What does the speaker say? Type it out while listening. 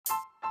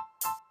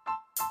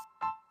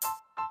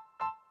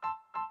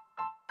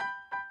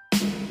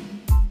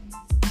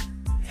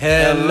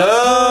Hello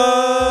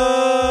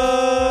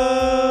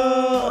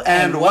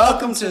and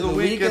welcome to The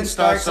Weekend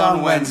Starts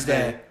on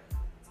Wednesday.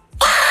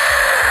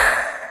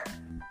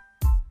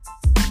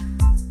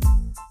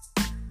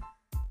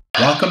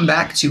 Welcome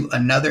back to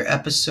another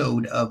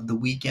episode of The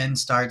Weekend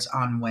Starts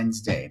on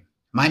Wednesday.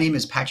 My name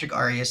is Patrick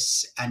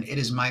Arias, and it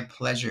is my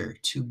pleasure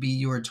to be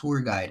your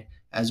tour guide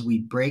as we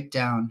break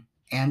down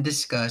and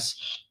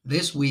discuss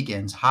this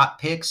weekend's hot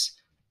picks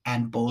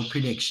and bold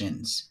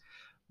predictions.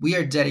 We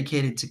are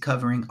dedicated to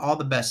covering all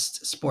the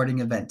best sporting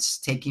events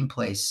taking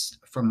place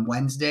from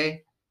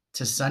Wednesday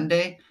to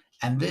Sunday,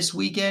 and this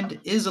weekend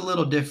is a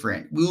little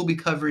different. We will be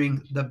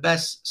covering the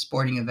best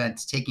sporting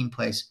events taking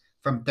place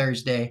from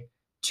Thursday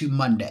to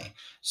Monday.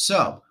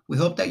 So we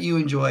hope that you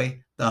enjoy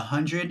the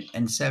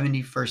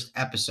 171st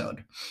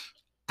episode.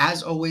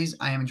 As always,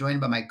 I am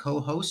joined by my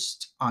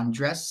co-host,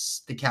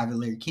 Andres the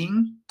Cavalier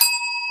King.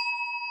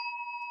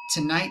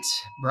 Tonight,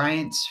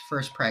 Bryant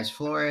First Prize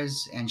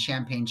Flores and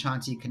Champagne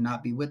Chauncey could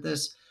not be with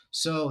us.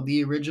 So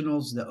the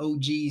originals, the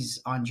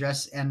OGs,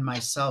 Andres and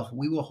myself,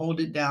 we will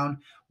hold it down.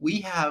 We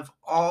have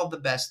all the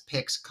best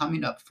picks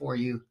coming up for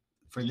you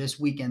for this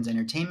weekend's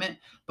entertainment.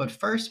 But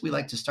first, we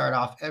like to start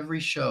off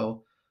every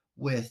show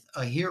with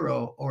a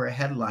hero or a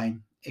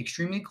headline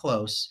extremely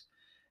close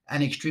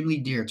and extremely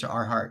dear to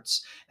our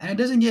hearts. And it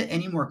doesn't get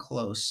any more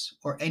close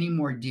or any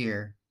more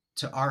dear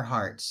to our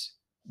hearts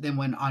than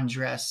when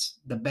Andres,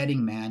 the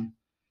betting man,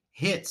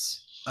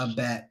 hits a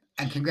bet.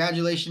 And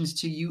congratulations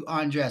to you,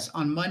 Andres.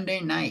 On Monday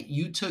night,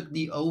 you took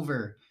the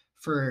over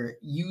for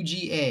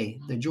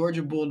UGA, the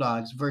Georgia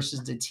Bulldogs,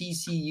 versus the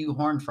TCU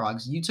Horned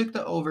Frogs. You took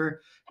the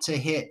over to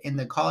hit in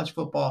the college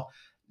football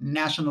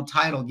national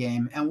title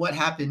game. And what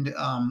happened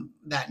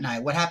that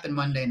night? What happened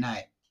Monday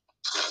night?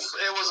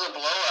 It was a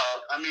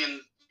blowout. I mean,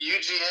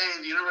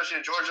 UGA, the University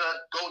of Georgia,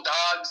 go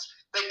Dogs.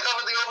 They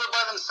covered the over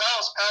by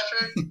themselves,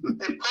 Patrick.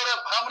 They put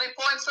up how many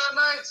points that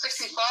night?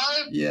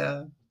 65?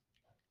 Yeah.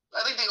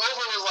 I think the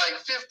over was like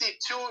 52.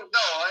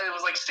 No, it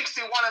was like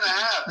 61 and a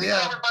half. They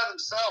covered by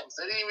themselves.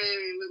 They didn't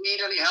even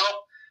need any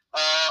help.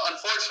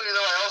 Unfortunately,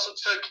 though, I also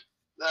took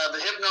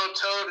the Hypno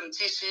Toad and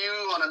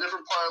TCU on a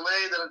different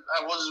parlay that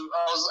I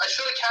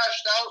should have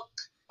cashed out.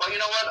 But you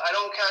know what? I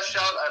don't cash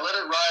out. I let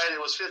it ride.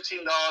 It was $15,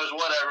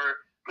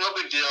 whatever. No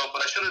big deal.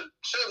 But I should have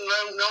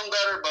known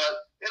better.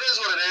 But it is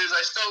what it is.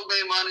 I still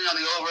made money on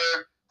the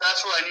over.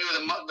 That's where I knew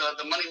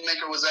the money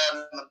maker was at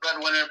and the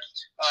breadwinner.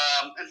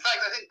 In fact,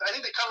 I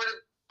think they covered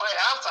it by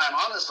halftime.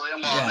 Honestly,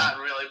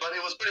 not really, but it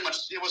was pretty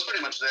much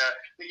there.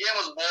 The game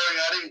was boring.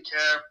 I didn't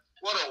care.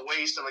 What a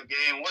waste of a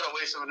game. What a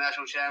waste of a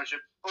national championship.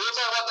 But we'll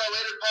talk about that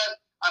later,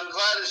 Pat. I'm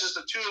glad it's just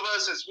the two of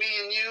us. It's me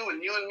and you and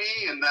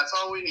me, and that's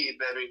all we need,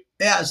 baby.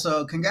 Yeah,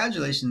 so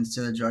congratulations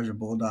to the Georgia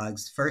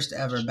Bulldogs. First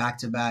ever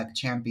back-to-back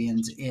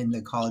champions in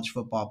the college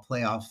football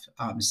playoff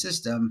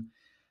system.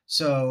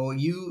 So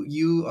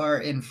you are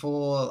in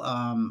full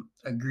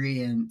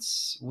agreement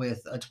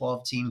with a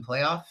 12-team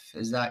playoff.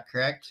 Is that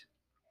correct?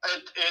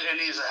 It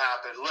needs to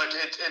happen. Look,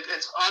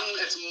 it's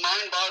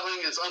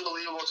mind-boggling. It's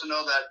unbelievable to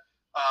know that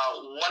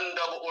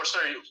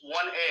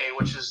 1A,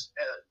 which is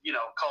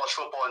college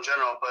football in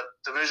general, but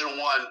Division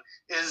I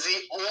is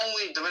the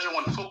only Division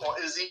I football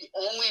is the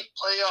only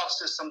playoff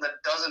system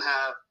that doesn't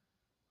have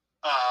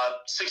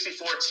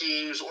 64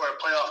 teams or a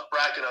playoff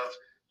bracket of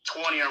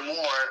 20 or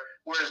more.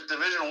 Whereas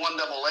Division I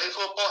AA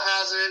football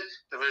has it,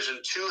 Division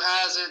II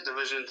has it,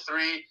 Division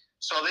III.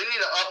 So they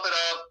need to up it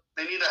up.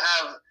 They need to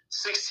have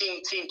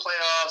 16-team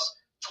playoffs,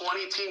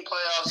 20-team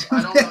playoffs. I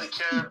don't really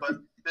care,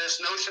 but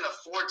this notion of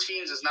 4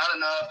 teams is not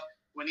enough.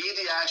 We need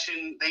the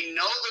action. They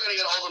know they're going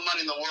to get all the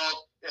money in the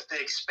world if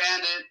they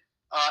expand it.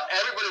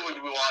 Everybody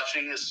would be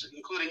watching,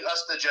 including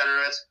us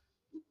degenerates.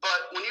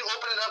 But when you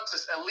open it up to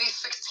at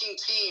least 16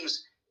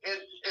 teams, it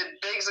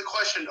begs the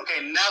question,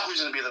 okay, now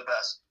who's going to be the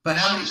best?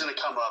 But who's going to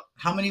come up?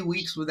 How many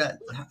weeks would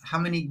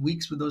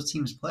those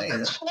teams play?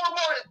 It's four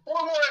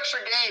more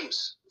extra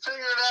games. Figure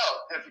it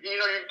out. If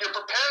you're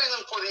preparing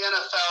them for the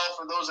NFL,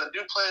 for those that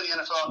do play in the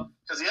NFL,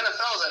 because the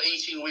NFL is at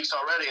 18 weeks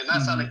already, and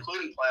that's not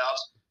including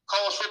playoffs.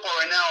 College football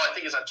right now, I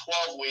think, is at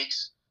 12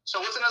 weeks. So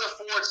with another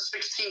 4, it's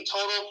 16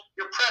 total.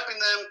 You're prepping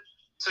them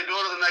to go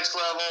to the next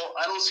level.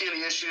 I don't see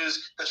any issues.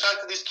 The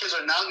fact that these kids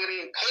are now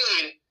getting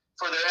paid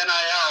for their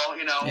NIL,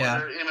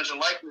 their image and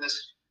likeness.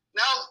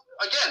 Now,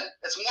 again,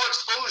 it's more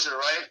exposure,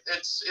 right?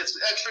 It's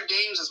extra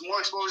games. It's more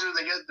exposure.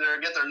 They get their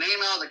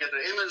name out. They get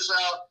their image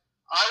out.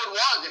 I would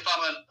want, if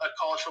I'm a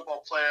college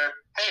football player,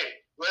 hey,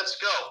 let's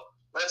go.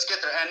 Let's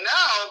get there. And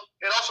now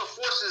it also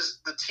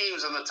forces the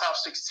teams in the top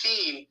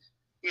 16,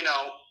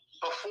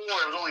 before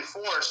it was only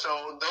 4.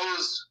 So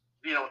those,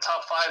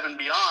 top 5 and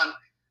beyond,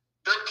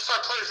 their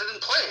star players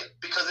didn't play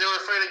because they were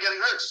afraid of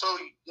getting hurt. So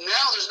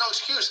now there's no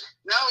excuse.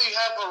 Now you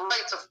have a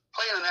right to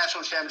play in a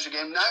national championship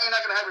game. Now you're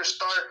not going to have your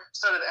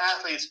star-studded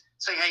athletes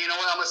saying, hey, you know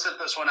what, I'm going to sit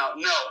this one out.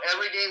 No,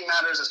 every game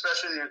matters,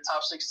 especially in your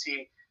top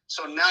 16.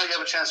 So now you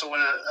have a chance to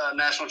win a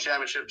national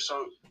championship.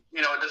 So,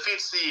 it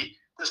defeats the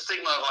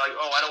stigma of like,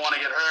 oh, I don't want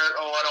to get hurt.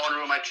 Oh, I don't want to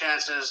ruin my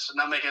chances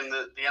not making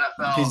the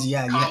NFL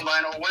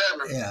combine or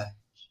whatever. Yeah.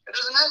 It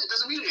doesn't matter. It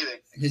doesn't mean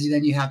anything. Because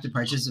then you have to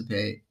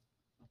participate.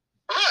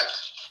 Correct.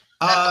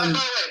 And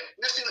by the way,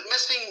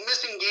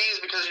 missing games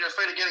because you're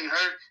afraid of getting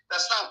hurt,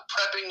 that's not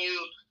prepping you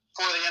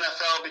for the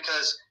NFL,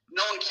 because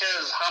no one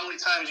cares how many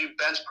times you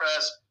bench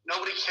press.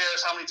 Nobody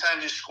cares how many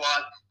times you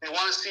squat. They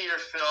want to see your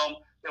film.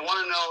 They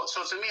want to know.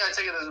 So to me, I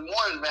take it as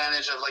more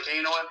advantage of like, hey,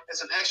 you know what?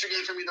 It's an extra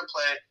game for me to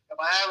play. If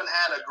I haven't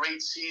had a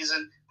great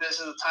season, this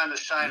is the time to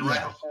shine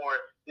right before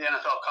the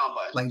NFL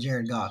Combine. Like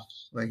Jared Goff,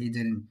 where he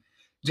didn't.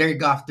 Jared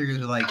Goff threw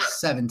like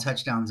 7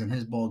 touchdowns in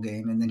his bowl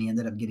game, and then he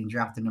ended up getting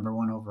drafted number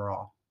 1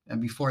 overall. And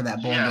before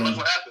that bowl game, look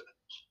what happened.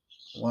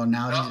 Well,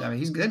 now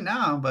he's good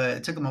now, but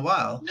it took him a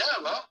while. Yeah,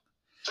 well,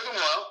 took him a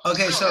while.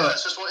 Okay, so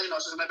it's just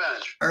it's just an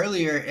advantage.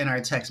 Earlier in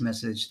our text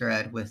message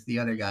thread with the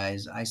other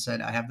guys, I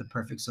said I have the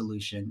perfect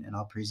solution and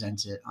I'll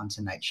present it on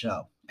tonight's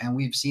show. And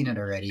we've seen it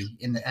already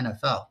in the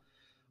NFL.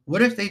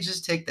 What if they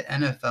just take the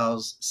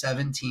NFL's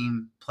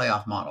 7-team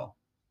playoff model,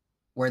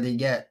 where they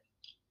get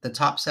the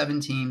top 7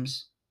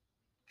 teams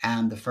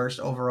and the first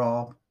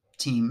overall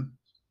team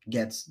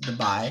gets the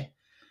bye,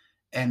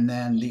 and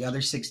then the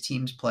other 6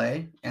 teams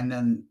play, and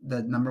then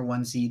the number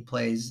 1 seed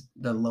plays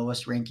the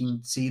lowest ranking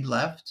seed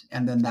left,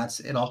 and then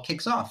it all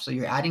kicks off. So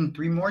you're adding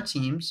 3 more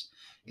teams,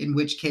 in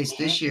which case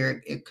this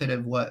year it could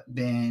have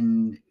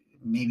been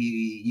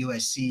maybe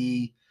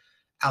USC,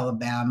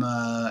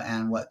 Alabama,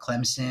 and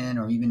Clemson,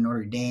 or even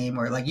Notre Dame,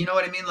 or like, you know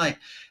what I mean? Like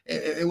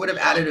it would have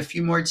added a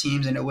few more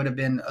teams, and it would have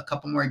been a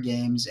couple more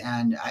games.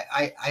 And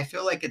I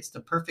feel like it's the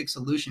perfect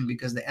solution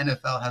because the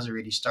NFL has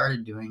already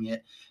started doing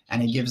it,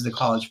 and it gives the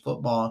college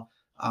football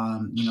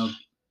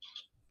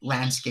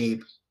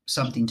landscape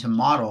something to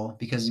model,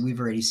 because we've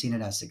already seen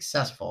it as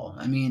successful.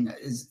 I mean,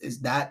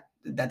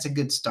 that's a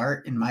good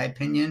start in my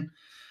opinion.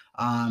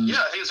 Yeah,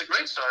 I think it's a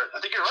great start.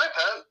 I think you're right,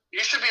 Pat. You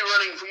should be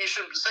running. You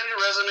should send your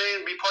resume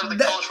and be part of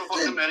the college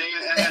football committee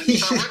and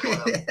start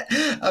working with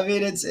them. I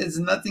mean, it's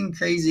nothing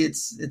crazy.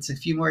 It's a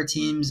few more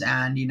teams,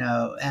 and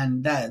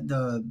and that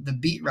the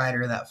beat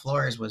writer that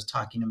Flores was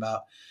talking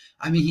about.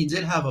 I mean, he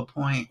did have a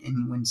point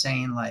when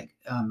saying like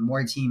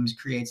more teams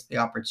creates the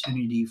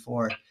opportunity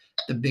for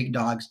the big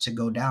dogs to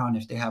go down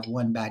if they have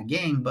one bad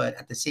game. But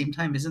at the same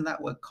time, isn't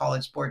that what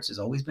college sports has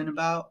always been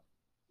about?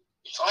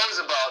 It's always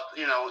about,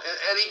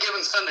 any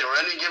given Sunday or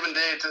any given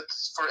day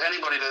for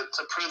anybody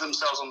to prove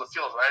themselves on the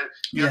field, right?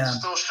 You have to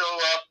still show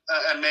up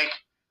and make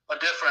a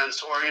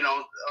difference, or,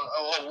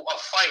 a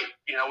fight.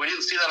 We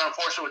didn't see that,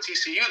 unfortunately, with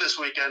TCU this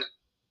weekend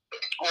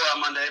or on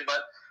Monday,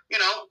 but,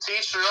 to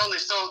each their own. They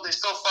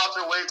still fought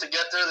their way to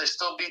get there. They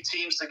still beat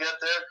teams to get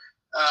there.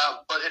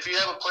 But if you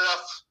have a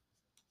playoff,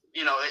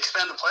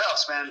 expand the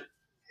playoffs, man,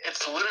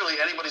 it's literally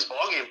anybody's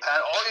ballgame,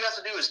 Pat. All you have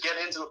to do is get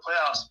into the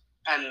playoffs,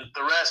 and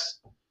the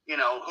rest, who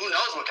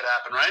knows what could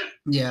happen, right?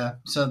 Yeah.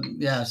 So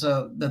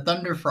the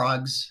Thunder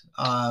Frogs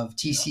of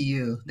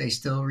TCU, they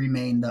still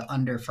remain the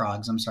Under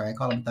Frogs. I'm sorry, I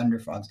call them Thunder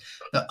Frogs.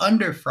 The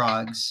Under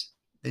Frogs,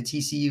 the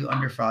TCU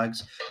Under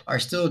Frogs, are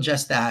still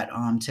just that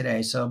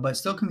today. So, but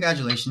still,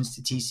 congratulations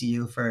to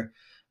TCU for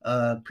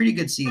a pretty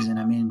good season.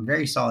 I mean,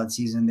 very solid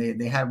season.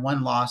 They had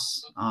 1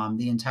 loss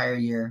the entire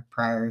year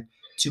prior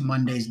to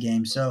Monday's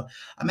game. So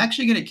I'm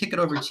actually going to kick it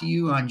over to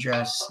you,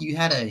 Andres. You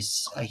had a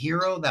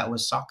hero that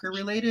was soccer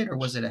related, or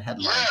was it a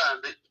headline?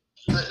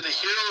 Yeah, the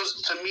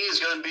heroes to me is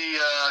going to be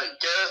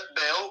Gareth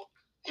Bale.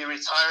 He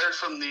retired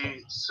from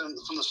the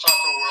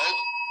soccer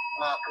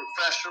world,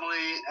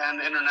 professionally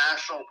and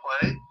international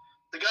play.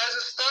 The guy's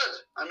a stud.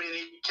 I mean,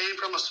 he came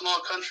from a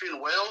small country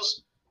in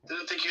Wales.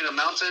 Didn't think he'd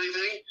amount to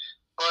anything,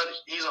 but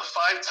he's a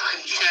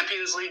 5-time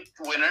Champions League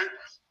winner.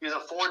 He's a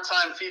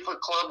 4-time FIFA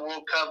Club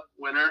World Cup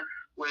winner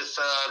with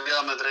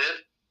Real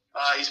Madrid.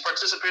 He's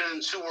participated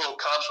in 2 World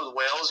Cups with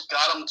Wales,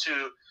 got him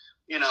to,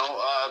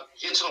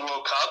 into the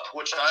World Cup,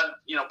 which prior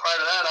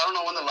to that, I don't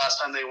know when the last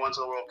time they went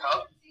to the World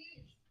Cup.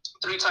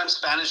 3-time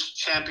Spanish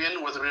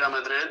champion with Real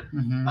Madrid.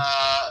 Mm-hmm.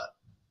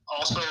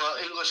 Also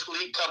an English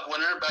League Cup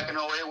winner back in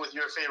 2008 with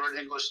your favorite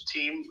English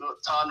team,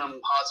 Tottenham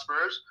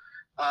Hotspurs.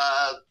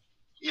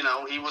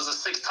 He was the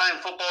 6-time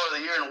Footballer of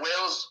the Year in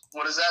Wales.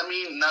 What does that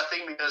mean?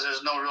 Nothing, because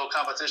there's no real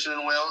competition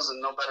in Wales and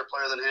no better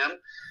player than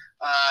him.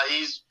 But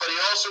he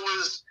also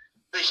was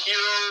the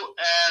hero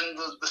and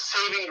the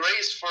saving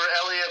grace for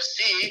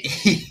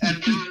LAFC and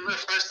getting the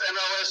first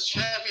MLS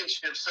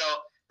championship. So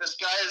this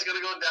guy is going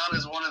to go down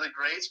as one of the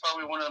greats,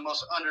 probably one of the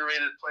most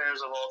underrated players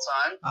of all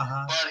time.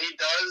 Uh-huh. But he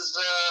does,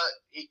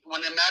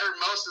 when it mattered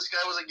most, this guy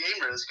was a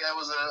gamer. This guy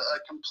was a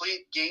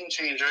complete game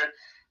changer.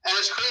 And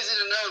it's crazy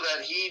to know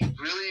that he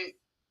really,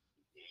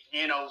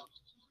 he even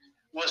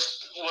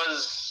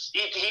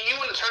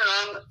to turn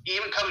on,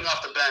 even coming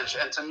off the bench.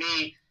 And to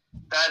me,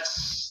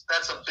 that's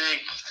a big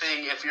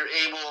thing if you're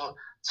able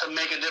to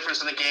make a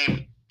difference in a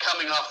game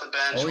coming off the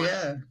bench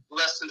with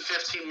less than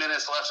 15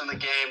 minutes left in the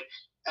game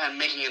and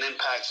making an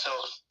impact. So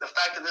the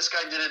fact that this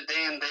guy did it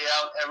day in, day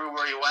out,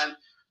 everywhere he went,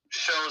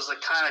 shows the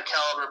kind of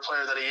caliber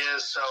player that he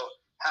is. So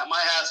my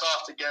hat's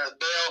off to Gareth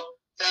Bale.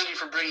 Thank you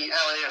for bringing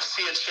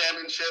LAFC a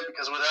championship,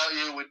 because without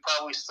you, we'd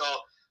probably still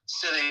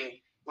sitting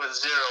with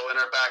 0 in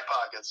our back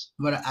pockets.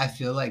 But I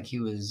feel like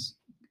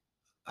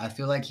I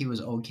feel like he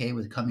was okay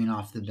with coming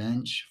off the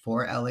bench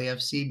for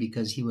LAFC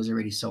because he was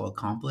already so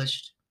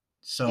accomplished.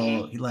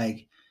 So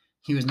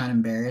he was not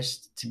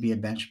embarrassed to be a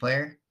bench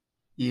player.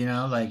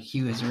 Like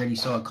he was already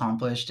so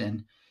accomplished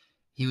and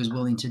he was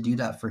willing to do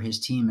that for his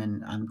team.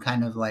 And I'm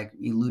kind of like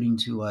alluding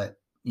to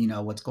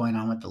what's going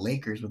on with the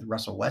Lakers with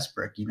Russell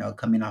Westbrook,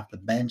 coming off the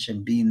bench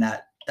and being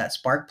that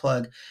spark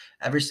plug.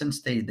 Ever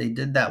since they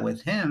did that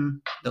with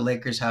him, the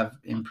Lakers have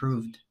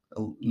improved,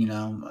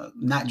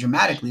 not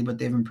dramatically, but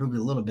they've improved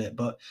a little bit.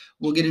 But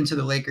we'll get into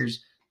the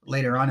Lakers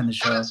later on in the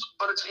show.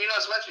 But it's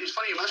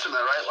funny you mentioned that,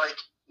 right? Like,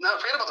 not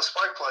forget about the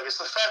spark plug. It's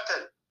the fact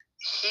that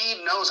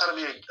he knows how to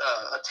be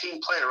a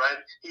team player, right?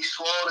 He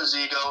swallowed his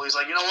ego. He's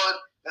like, you know what?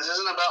 This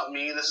isn't about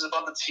me. This is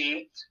about the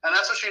team, and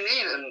that's what you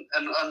need. And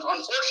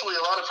unfortunately,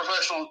 a lot of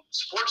professional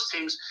sports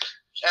teams,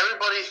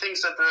 everybody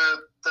thinks that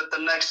they're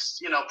the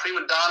next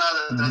prima donna,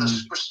 that they're the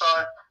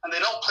superstar, and they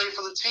don't play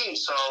for the team.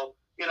 So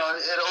it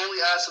only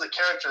adds to the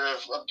character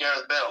of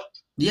Gareth Bale.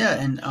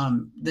 Yeah, and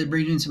that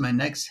brings me to my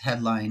next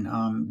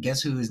headline.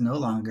 Guess who is no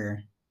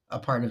longer a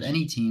part of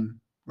any team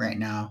right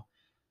now?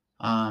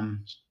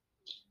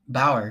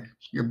 Bauer,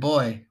 your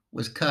boy,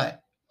 was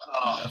cut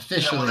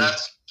officially. Yeah,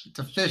 it's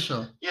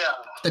official. Yeah,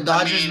 the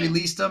Dodgers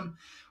released him,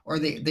 or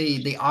they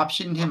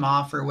optioned him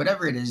off, or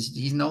whatever it is.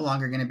 He's no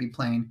longer going to be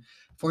playing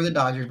for the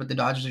Dodgers, but the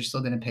Dodgers are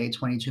still going to pay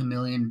 $22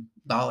 million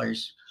for.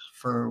 If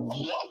you're going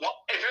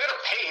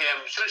to pay him,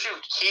 shouldn't you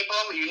keep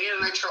him? You need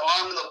an extra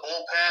arm in the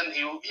bullpen.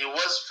 He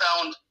was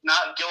found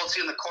not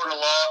guilty in the court of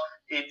law.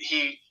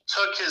 He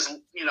took his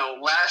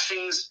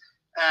lashings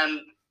and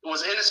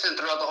was innocent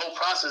throughout the whole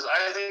process.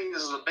 I think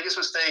this is the biggest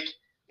mistake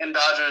in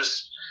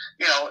Dodgers,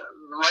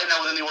 right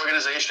now within the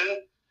organization.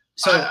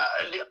 So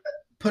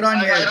put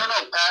on your I don't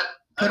know, Pat.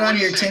 Put on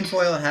your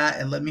tinfoil hat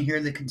and let me hear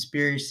the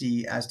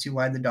conspiracy as to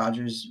why the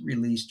Dodgers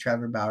released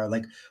Trevor Bauer.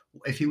 Like,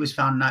 if he was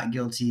found not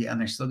guilty and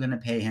they're still going to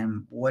pay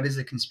him, what is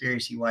the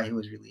conspiracy why he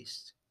was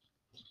released?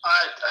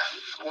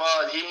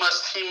 Well, he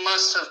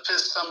must have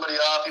pissed somebody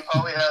off. He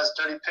probably has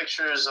dirty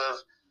pictures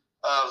of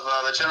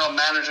the general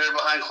manager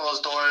behind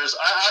closed doors.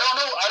 I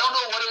don't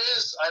know what it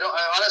is.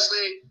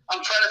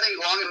 I'm trying to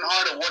think long and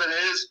hard of what it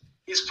is.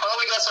 He's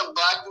probably got some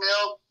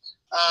blackmail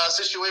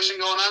situation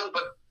going on,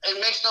 but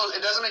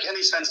it doesn't make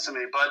any sense to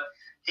me. But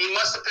he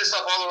must have pissed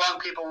off all the wrong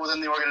people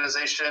within the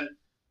organization,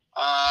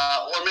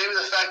 or maybe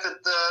the fact that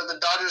the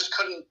Dodgers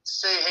couldn't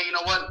say, hey, you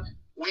know what,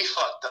 we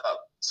fucked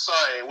up.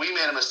 Sorry, we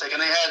made a mistake.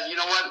 And they had, you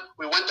know what,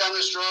 we went down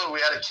this road. We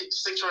had to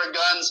stick to our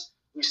guns.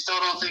 We still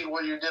don't think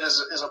what you did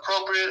is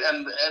appropriate.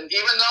 And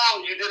even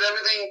though you did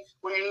everything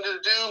what you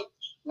needed to do,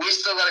 we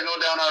still got to go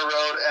down our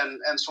road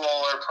and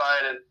swallow our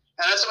pride. And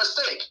that's a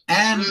mistake.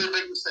 It's a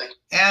really big mistake.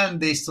 And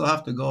they still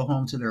have to go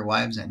home to their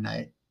wives at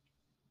night.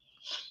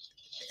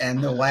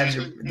 And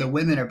the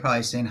women are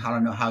probably saying, I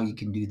don't know how you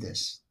can do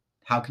this.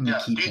 How can you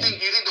keep him? Do you think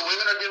the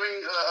women are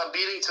giving a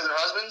beating to their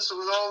husbands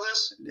with all of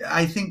this?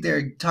 I think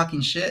they're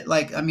talking shit.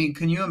 Like, I mean,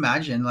 can you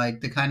imagine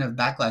like the kind of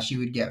backlash you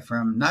would get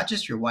from not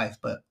just your wife,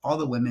 but all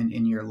the women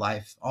in your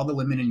life, all the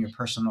women in your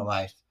personal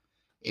life,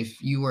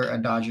 if you were a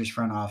Dodgers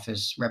front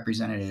office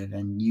representative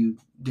and you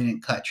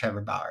didn't cut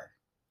Trevor Bauer?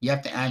 You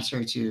have to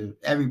answer to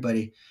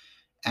everybody.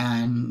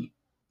 And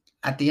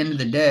at the end of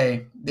the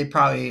day, they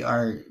probably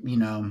are,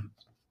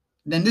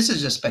 then this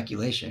is just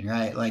speculation,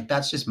 right? Like,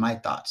 that's just my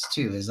thoughts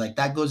too, is like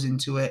that goes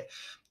into it.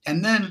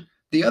 And then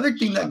the other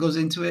thing that goes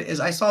into it is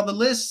I saw the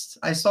list.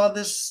 I saw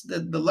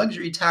the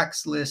luxury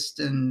tax list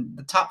and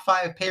the top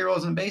 5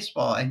 payrolls in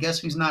baseball. And guess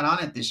who's not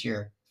on it this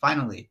year?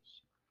 Finally.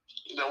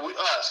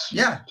 Us.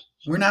 Yeah.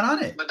 We're not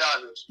on it. The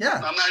Dodgers. Yeah.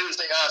 I'm not even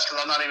saying us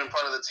because I'm not even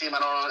part of the team. I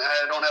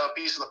don't have a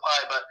piece of the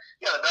pie, but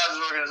yeah, the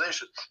Dodgers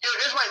organization.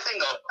 Here's my thing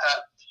though,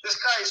 Pat. This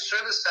guy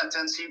served his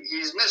sentence.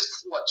 He's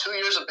missed 2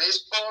 years of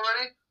baseball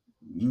already?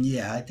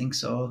 Yeah, I think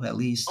so, at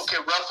least. Okay,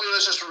 roughly,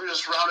 let's just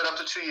round it up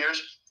to 2 years.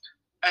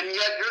 And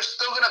yet you're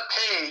still going to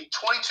pay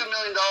 $22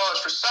 million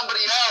for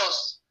somebody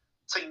else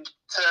to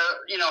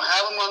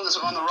have him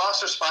on the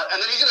roster spot,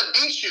 and then he's going to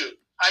beat you.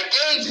 I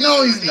guarantee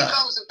no, you. He's not.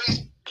 Comes and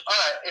beats. All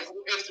right,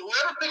 if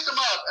whoever picks him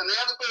up and they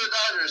have to play the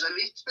Dodgers and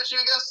he's pitching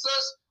against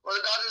us, or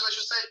the Dodgers, I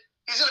should say,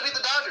 he's going to beat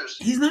the Dodgers.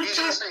 He's not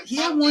that. He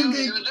had one good.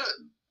 He's going to do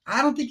it.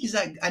 I don't think he's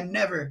that. I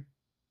never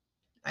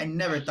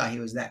thought he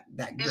was that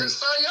good. He's a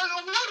Cy Young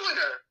Award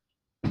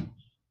winner.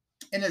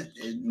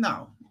 And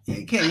no,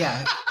 okay,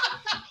 yeah.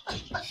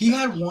 He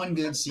had one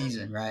good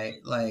season, right?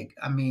 Like,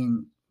 I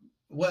mean,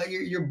 well,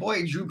 your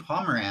boy Drew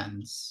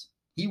Pomeranz,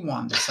 he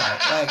won the Cy.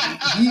 Like,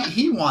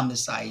 he won the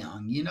Cy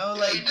Young.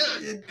 Like,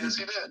 yes,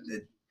 he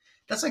did.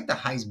 That's like the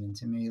Heisman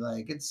to me.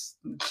 Like, it's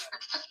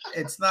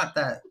not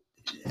that.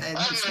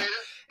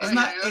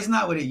 It's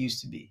not what it used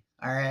to be.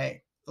 All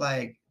right,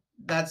 like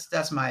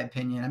that's my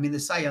opinion. I mean, the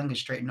Cy Young is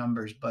straight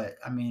numbers, but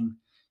I mean,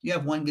 you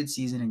have one good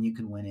season and you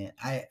can win it.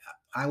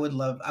 I would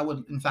love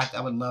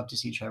to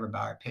see Trevor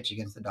Bauer pitch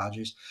against the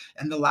Dodgers.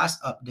 And the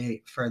last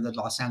update for the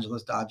Los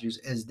Angeles Dodgers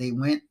is they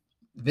went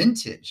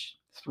vintage,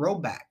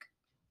 throwback,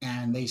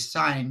 and they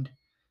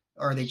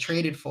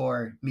traded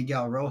for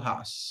Miguel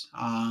Rojas.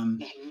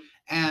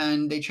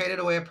 and they traded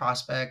away a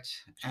prospect,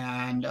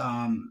 and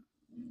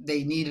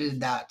they needed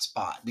that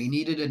spot. They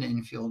needed an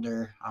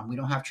infielder. We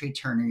don't have Trey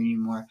Turner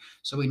anymore,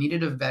 so we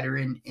needed a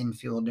veteran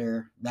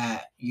infielder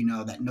that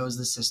that knows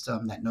the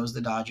system, that knows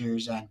the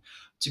Dodgers. And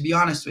to be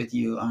honest with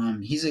you,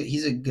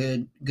 he's a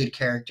good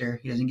character.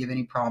 He doesn't give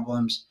any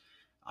problems.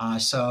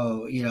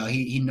 So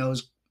he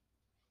knows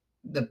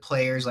the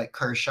players like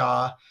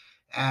Kershaw,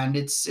 and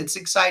it's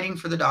exciting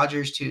for the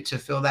Dodgers to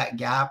fill that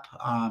gap.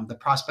 The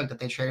prospect that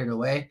they traded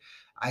away,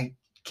 I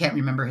can't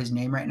remember his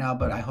name right now,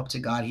 but I hope to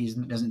God he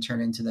doesn't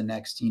turn into the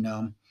next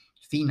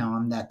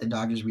phenom that the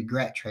Dodgers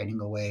regret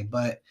trading away.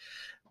 But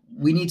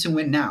we need to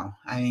win now.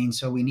 I mean,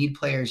 so we need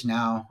players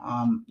now.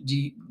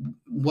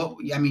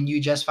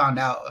 You just found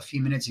out a few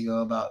minutes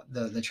ago about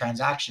the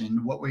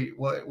transaction. What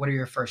are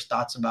your first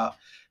thoughts about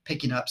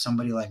picking up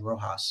somebody like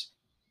Rojas?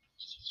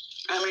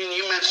 I mean,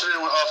 you mentioned it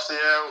off the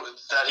air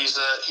that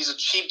he's a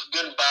cheap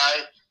good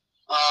buy.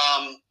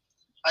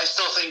 I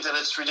still think that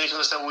it's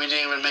ridiculous that we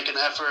didn't even make an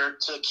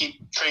effort to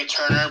keep Trey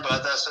Turner,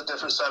 but that's a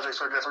different subject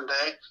for a different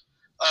day.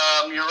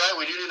 You're right.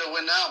 We do need to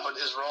win now, but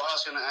is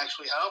Rojas going to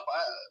actually help?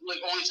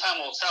 Only time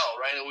will tell,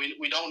 right?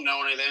 We don't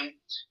know anything.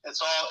 It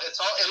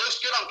looks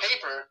good on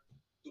paper,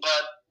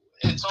 but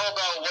it's all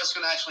about what's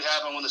going to actually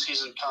happen when the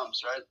season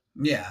comes, right?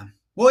 Yeah.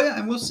 Well, yeah,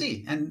 and we'll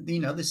see. And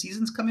the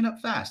season's coming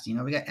up fast. We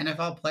got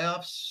NFL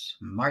playoffs,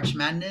 March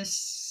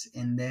Madness,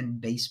 and then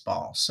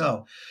baseball.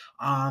 So,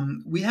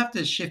 we have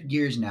to shift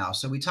gears now.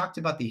 So we talked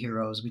about the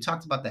heroes, we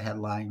talked about the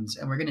headlines,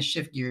 and we're going to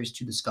shift gears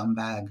to the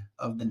scumbag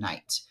of the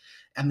night.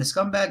 And the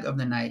scumbag of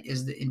the night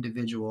is the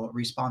individual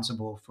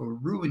responsible for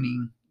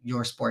ruining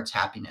your sports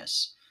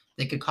happiness.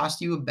 They could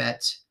cost you a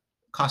bet,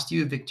 cost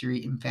you a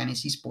victory in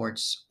fantasy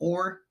sports,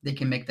 or they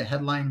can make the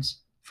headlines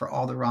for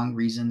all the wrong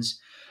reasons.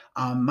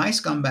 My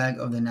scumbag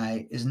of the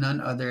night is none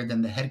other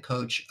than the head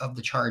coach of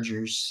the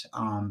Chargers,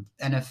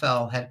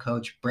 NFL head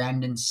coach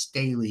Brandon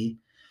Staley.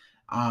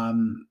 I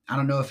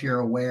don't know if you're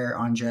aware,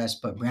 Andres,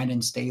 but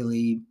Brandon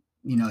Staley,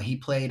 he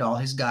played all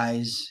his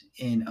guys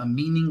in a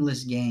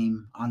meaningless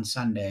game on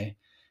Sunday.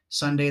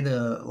 Sunday,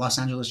 the Los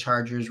Angeles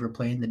Chargers were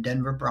playing the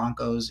Denver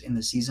Broncos in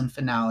the season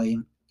finale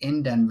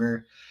in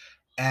Denver.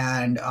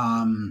 And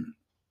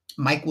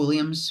Mike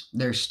Williams,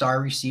 their star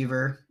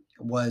receiver,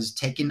 was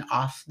taken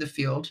off the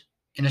field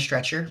in a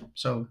stretcher,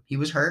 so he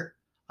was hurt.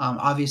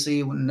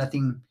 Obviously,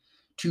 nothing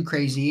too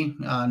crazy,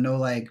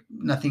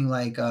 nothing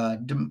like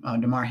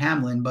Damar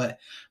Hamlin, but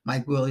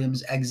Mike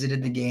Williams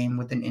exited the game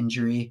with an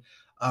injury.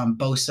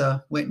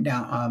 Bosa went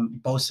down.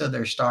 Bosa,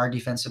 their star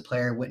defensive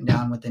player, went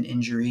down with an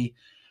injury.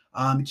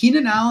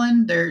 Keenan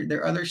Allen,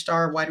 their other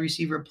star wide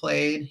receiver,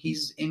 played.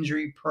 He's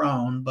injury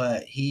prone,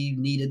 but he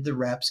needed the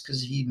reps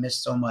because he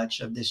missed so much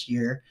of this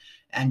year.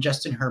 And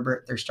Justin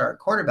Herbert, their star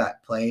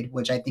quarterback, played,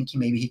 which I think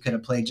he could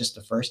have played just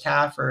the first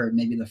half or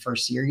maybe the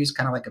first series,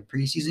 kind of like a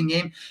preseason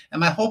game. And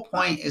my whole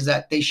point is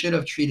that they should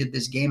have treated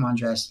this game,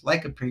 Andres,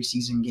 like a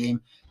preseason game,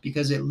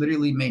 because it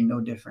literally made no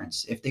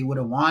difference. If they would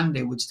have won,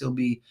 they would still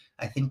be,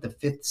 I think, the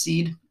 5th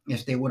seed.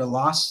 If they would have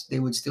lost,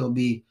 they would still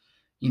be,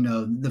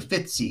 the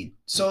 5th seed.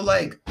 So,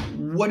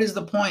 what is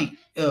the point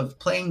of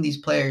playing these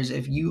players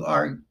if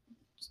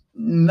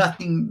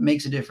nothing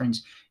makes a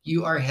difference?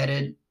 You are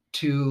headed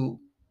to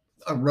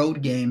a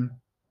road game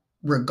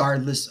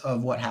regardless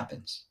of what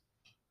happens.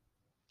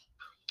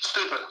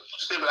 Stupid. I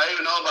didn't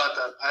even know about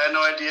that. I had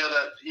no idea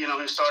that, he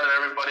started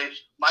everybody.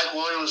 Mike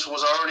Williams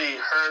was already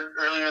hurt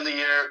earlier in the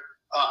year.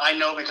 I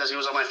know because he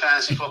was on my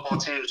fantasy football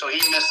team, so he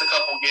missed a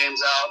couple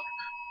games out.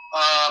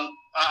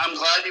 I'm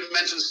glad you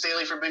mentioned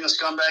Staley for being a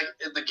scumbag.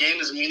 The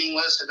game is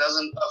meaningless. It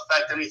doesn't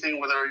affect anything,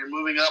 whether you're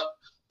moving up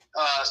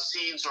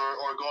seeds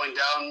or going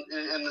down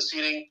in the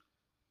seeding.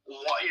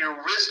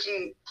 You're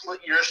risking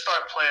your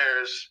star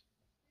players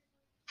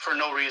for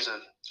no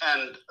reason,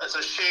 and it's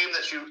a shame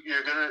that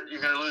you're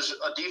gonna lose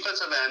a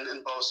defensive end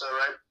in Bosa,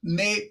 right?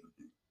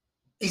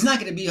 He's not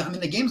gonna be. I mean,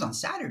 the game's on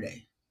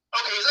Saturday.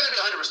 Okay, he's not gonna be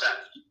 100%.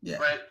 Yeah.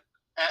 Right.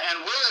 And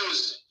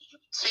Williams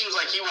seems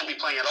like he won't be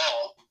playing at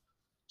all.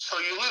 So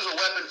you lose a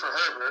weapon for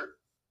Herbert,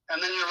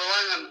 and then you're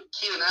relying on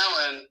Keenan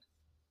Allen,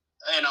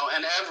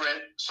 and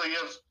Everett. So you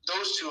have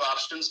those two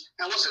options.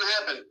 And what's going to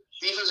happen?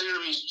 Defense is going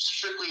to be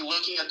strictly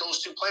looking at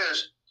those two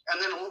players. And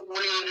then what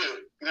are you going to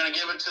do? You're going to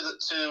give it to the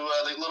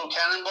little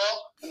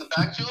cannonball in the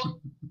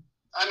backfield?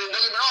 I mean,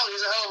 don't get me wrong,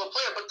 he's a hell of a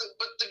player, but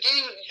the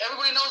game,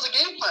 everybody knows the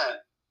game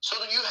plan. So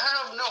you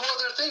have no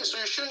other things. So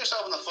you're shooting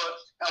yourself in the foot.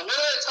 And what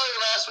did I tell you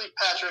last week,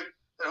 Patrick?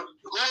 Who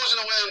was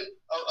going to win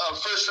a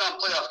first-round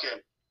playoff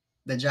game?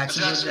 The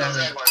Jacksonville Jaguars.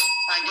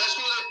 And guess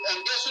who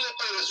they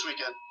play this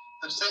weekend?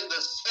 The LA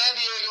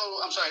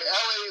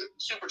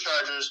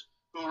Superchargers,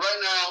 who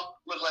right now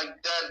look like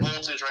dead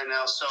voltage right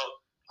now. So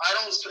I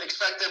don't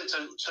expect them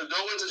to go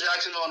into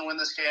Jacksonville and win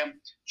this game.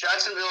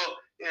 Jacksonville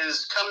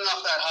is coming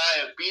off that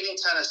high of beating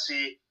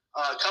Tennessee,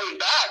 coming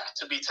back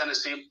to beat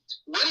Tennessee,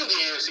 winning the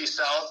AFC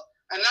South,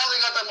 and now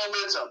they got that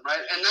momentum,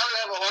 right? And now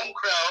they have a home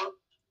crowd,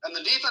 and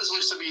the defense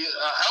looks to be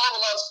a hell of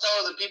a lot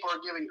stellar than people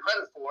are giving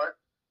credit for,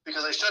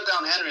 because they shut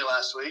down Henry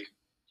last week.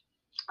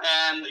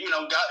 and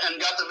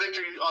got the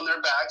victory on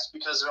their backs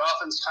because their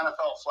offense kind of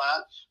fell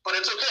flat. But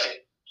it's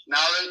okay.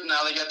 Now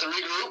they get to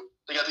regroup.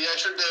 They got the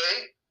extra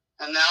day,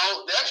 and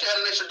now they actually had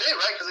an extra day,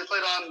 right? Because they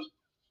played on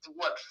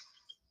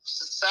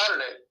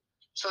Saturday,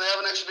 so they have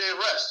an extra day of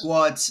rest.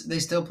 Well, they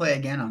still play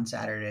again on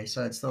Saturday,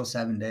 so it's still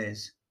 7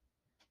 days.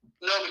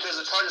 No, because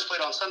the Chargers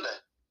played on Sunday,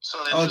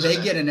 so they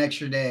get an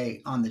extra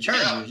day on the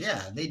Chargers.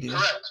 Yeah, they do.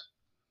 Correct.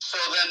 So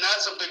then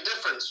that's a big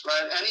difference,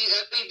 right? Any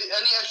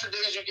extra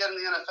days you get in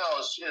the NFL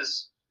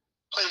is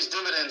plays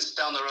dividends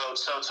down the road.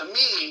 So to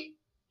me,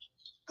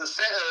 the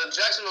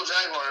Jacksonville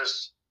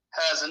Jaguars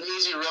has an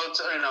easy road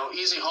to,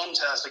 easy home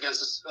test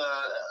against the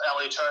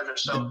LA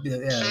Chargers. So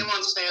shame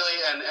on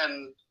Staley,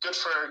 and good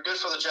for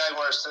the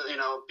Jaguars to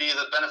be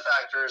the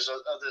benefactors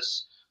of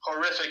this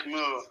horrific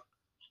move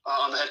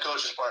on the head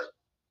coach's part.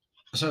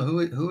 So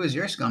who is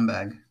your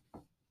scumbag?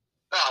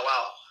 Oh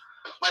wow,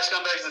 my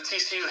scumbag's the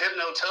TCU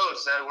Hypno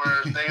Toads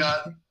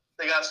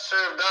they got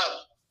served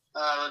up.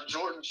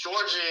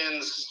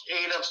 Georgians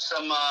ate up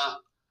some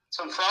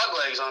frog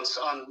legs on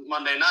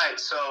Monday night.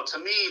 So to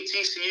me,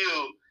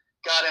 TCU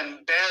got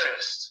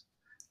embarrassed.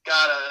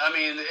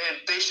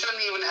 They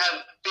shouldn't even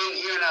have been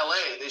here in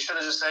LA. They should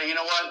have just said, you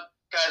know what,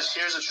 guys,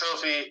 here's a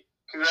trophy.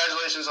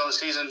 Congratulations on the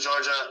season,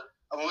 Georgia.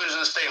 We're just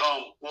going to stay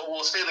home.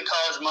 We'll save the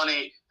college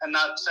money and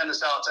not send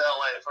us out to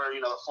LA for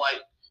the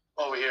flight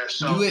over here.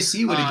 So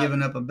USC would have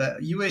given up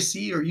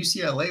USC or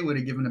UCLA would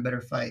have given a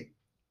better fight.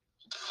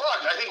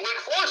 Fuck, I think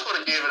Wake Forest would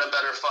have given a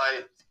better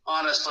fight.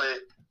 Honestly,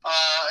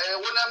 it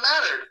wouldn't have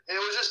mattered. It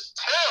was just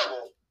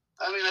terrible.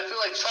 I feel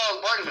like Charles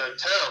Barkley got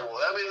terrible.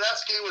 That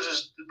game was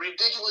just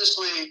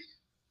ridiculously.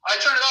 I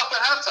turned it off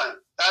at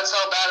halftime. That's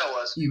how bad it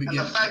was.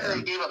 The fact that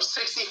they gave up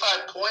 65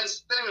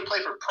 points, they didn't even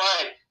play for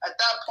pride. At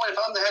that point, if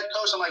I'm the head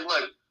coach, I'm like,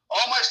 look,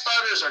 all my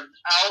starters are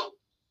out.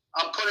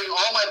 I'm putting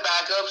all my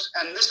backups,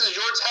 and this is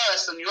your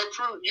test, and you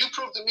prove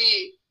to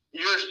me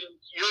you're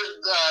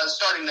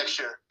starting next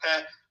year.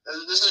 Okay,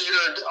 this is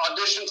your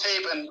audition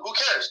tape, and who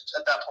cares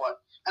at that point?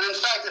 And in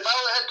fact, if I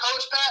were the head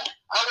coach, Pat,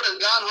 I would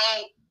have gone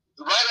home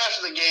right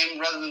after the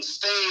game rather than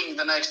staying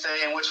the next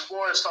day, in which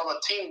Flores saw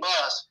the team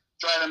bus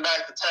driving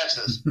back to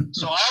Texas.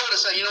 So I would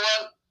have said, you know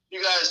what?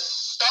 You guys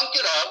stunk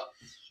it up.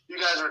 You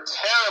guys are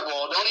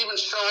terrible. Don't even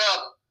show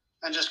up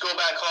and just go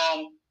back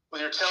home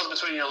with your tails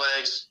between your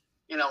legs,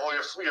 or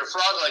your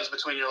frog legs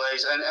between your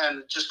legs,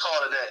 and just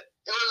call it a day.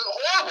 It was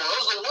horrible. It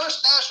was the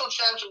worst national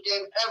championship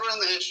game ever in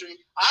the history.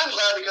 I'm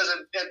glad because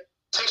it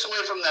takes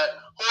away from that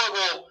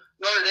horrible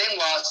Notre Dame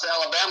loss to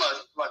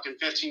Alabama fucking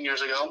 15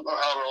 years ago, or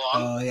however long.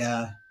 Oh,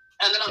 yeah.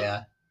 And then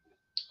I'm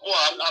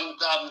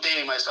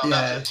dating myself,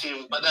 not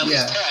 15, but at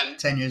least 10.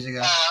 10 years ago.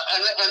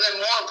 And then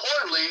more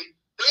importantly,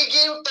 they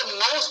gave the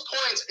most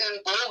points in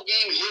bowl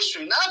game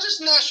history, not just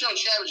national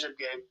championship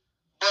game,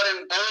 but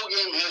in bowl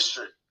game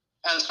history.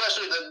 And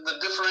especially the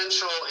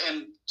differential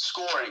in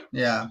scoring.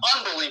 Yeah.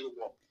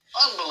 Unbelievable.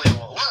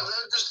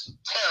 Just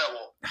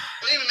terrible.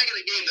 They didn't even make it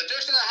a game. The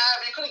Dirk's going to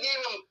have, you could have gave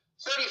them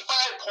 35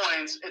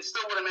 points, it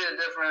still would have made a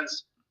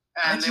difference.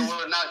 And they would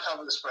have not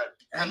covered the spread.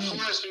 And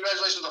Flores,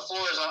 congratulations to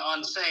Flores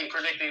on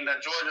predicting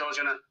that Georgia was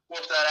going to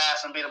whoop that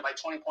ass and beat them by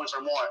 20 points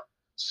or more.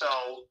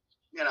 So,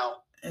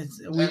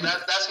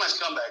 that's my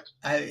scumbag.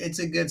 It's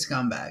a good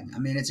scumbag.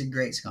 It's a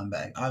great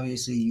scumbag.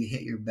 Obviously, you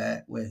hit your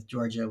bet with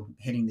Georgia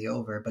hitting the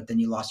over, but then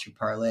you lost your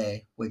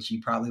parlay, which you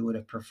probably would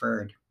have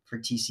preferred for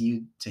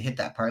TCU to hit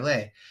that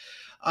parlay.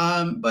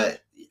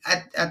 But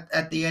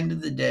at the end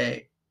of the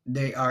day,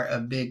 they are a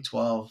Big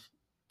 12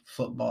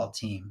 football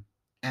team.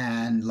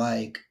 And,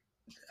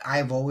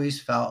 I've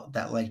always felt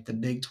that the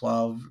Big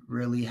 12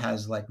 really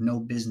has no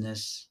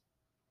business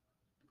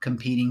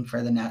competing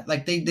for the net.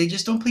 They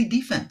just don't play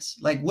defense.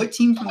 What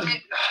team from the? Back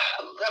in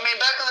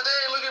the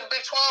day, look at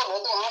Big 12.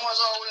 Oklahoma's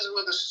always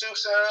with the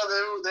Stoops era.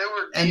 They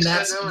were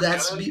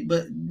decent, and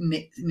but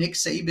Nick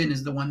Saban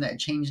is the one that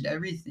changed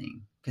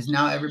everything because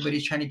now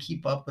everybody's trying to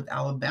keep up with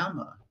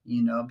Alabama.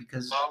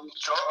 Because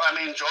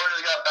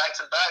Georgia's got back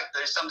to back.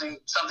 There's something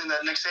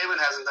that Nick Saban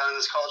hasn't done in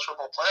this college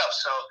football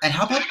playoffs. So, and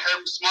how about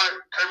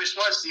Kirby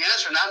Smart's the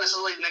answer, not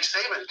necessarily Nick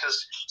Saban,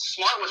 because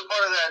Smart was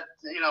part of that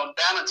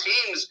Bama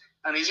teams,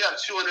 and he's got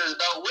 2 under his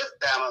belt with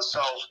Bama.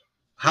 So,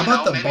 how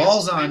about the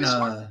balls on?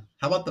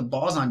 How about the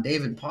balls on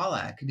David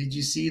Pollack? Did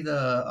you see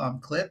the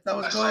clip that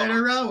was going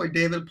around where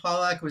David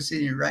Pollack was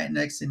sitting right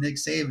next to Nick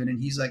Saban,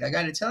 and he's like, "I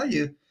got to tell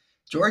you,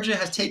 Georgia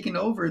has taken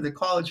over the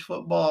college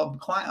football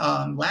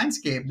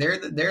landscape. They're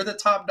the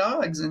top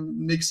dogs."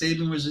 And Nick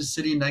Saban was just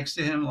sitting next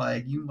to him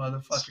like, "You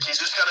motherfucker." He's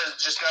just gotta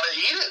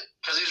eat it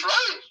because he's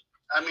right.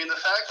 The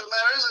fact of the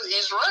matter is that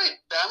he's right.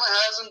 Bama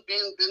hasn't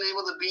been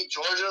able to beat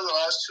Georgia the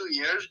last 2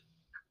 years.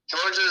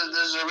 Georgia,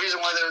 there's a reason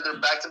why they're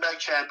back-to-back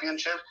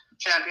champions. But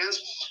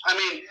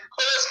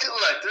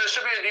there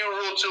should be a new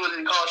rule too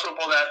in college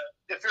football that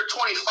if you're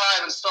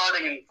 25 and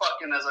starting and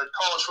fucking as a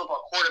college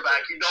football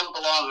quarterback, you don't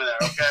belong there,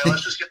 okay?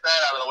 Let's just get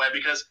that out of the way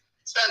because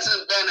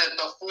Stetson Bennett,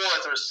 the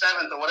 4th or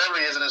 7th or whatever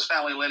he is in his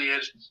family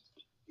lineage,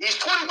 he's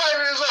 25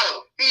 years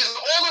old. He's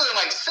older than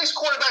 6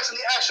 quarterbacks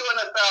in the actual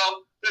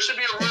NFL. There should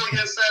be a rule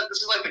against that.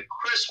 This is like the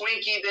Chris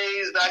Winkie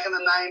days back in the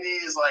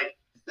 90s. Like,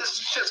 this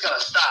shit's got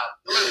to stop.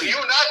 Look, you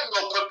and I can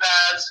go put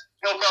pads.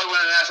 He'll probably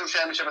win a national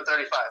championship at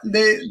 35.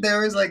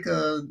 There was like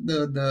the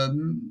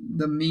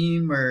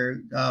meme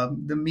or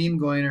the meme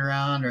going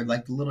around, or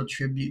like the little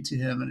tribute to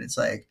him, and it's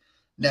like,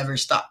 never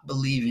stop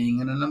believing.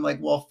 And then I'm like,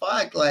 well,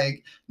 fuck,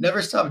 like,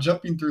 never stop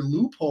jumping through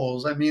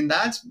loopholes. I mean,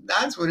 that's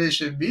what it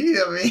should be.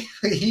 I mean,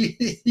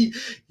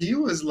 he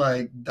was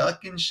like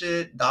ducking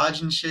shit,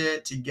 dodging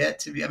shit to get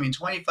to be, I mean,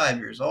 25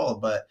 years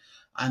old, but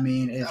I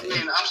mean, I'm surprised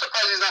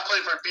he's not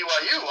playing for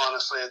BYU,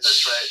 honestly, at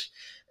this rate.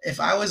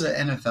 If I was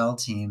an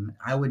NFL team,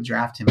 I would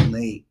draft him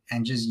late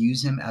and just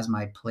use him as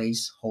my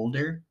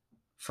placeholder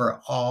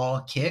for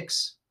all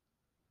kicks.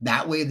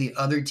 That way the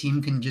other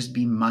team can just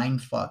be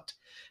mind fucked.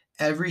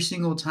 Every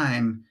single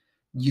time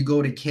you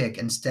go to kick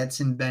and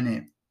Stetson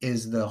Bennett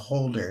is the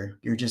holder,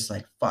 you're just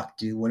like, fuck,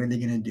 dude, what are they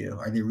going to do?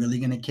 Are they really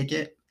going to kick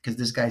it? Because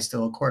this guy's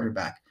still a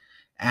quarterback.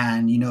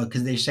 And,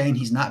 because they're saying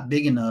he's not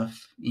big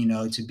enough,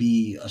 to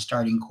be a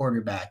starting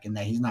quarterback, and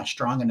that he's not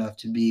strong enough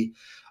to be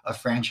a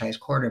franchise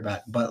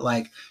quarterback. But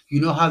like,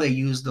 how they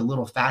use the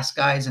little fast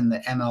guys in the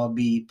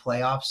MLB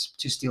playoffs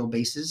to steal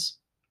bases?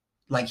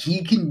 Like,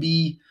 he can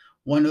be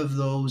one of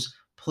those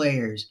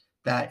players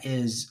that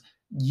is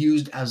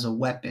used as a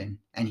weapon,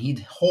 and he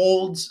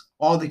holds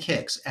all the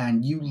kicks,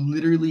 and you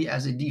literally,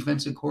 as a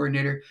defensive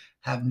coordinator,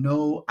 have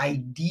no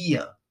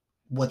idea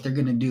what they're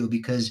going to do,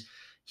 because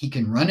he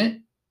can run it,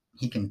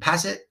 he can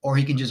pass it, or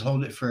he can just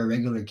hold it for a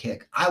regular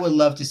kick. I would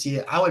love to see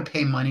it. I would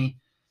pay money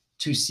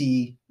to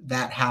see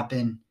that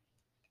happen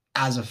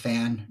as a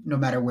fan, no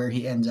matter where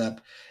he ends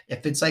up.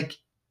 If it's like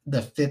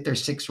the 5th or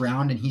 6th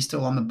round and he's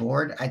still on the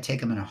board, I'd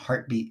take him in a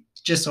heartbeat,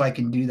 just so I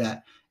can do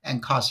that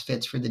and cost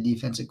fits for the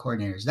defensive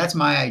coordinators. That's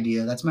my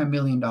idea. That's my $1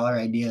 million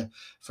idea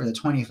for the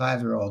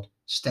 25-year-old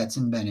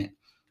Stetson Bennett.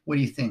 What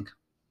do you think?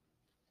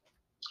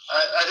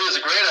 I think it's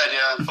a great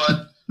idea,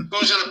 but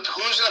who's gonna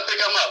pick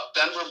him up?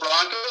 Denver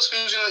Broncos?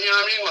 Who's gonna,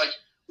 Like,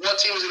 what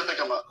team is gonna pick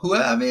him up?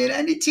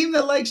 Any team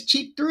that likes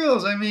cheap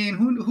thrills. I mean,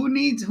 who's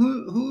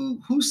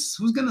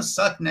gonna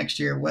suck next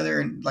year?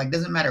 Whether, like,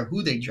 doesn't matter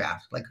who they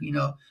draft. Like,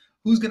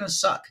 who's going to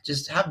suck?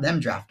 Just have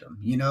them draft them,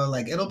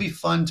 like, it'll be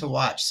fun to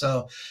watch.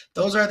 So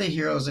those are the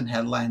heroes and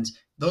headlines.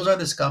 Those are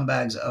the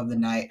scumbags of the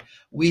night.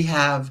 We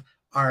have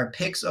our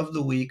picks of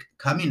the week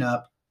coming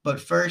up.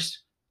 But first,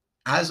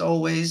 as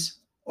always,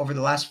 over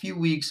the last few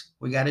weeks,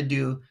 we got to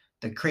do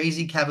the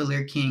Crazy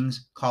Cavalier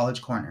Kings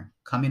College Corner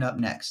coming up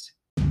next.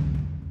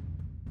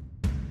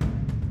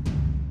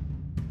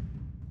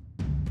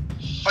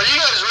 Are you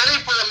guys ready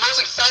for the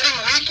most exciting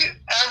week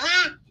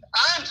ever?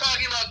 I'm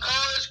talking about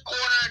College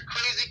Corner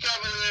Crazy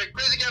Cavalier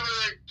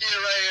gear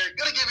right here.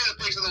 Gonna give you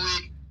the picks of the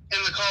week in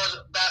the college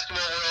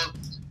basketball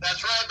world. That's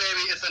right,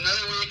 baby. It's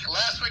another week.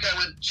 Last week I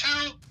went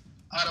 2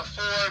 out of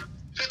 4,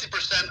 50%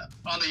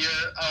 on the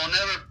year. I will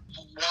never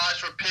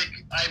watch or pick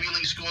Ivy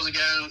League schools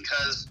again,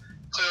 because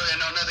clearly I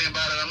know nothing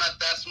about it. I'm not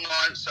that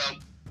smart, so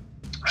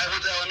I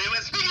went to LMU.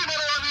 And speaking about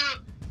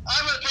LMU,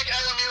 I'm going to pick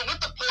LMU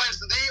with the points.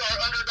 They are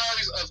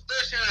underdogs of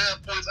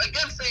 13.5 points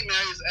against St.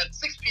 Mary's at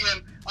 6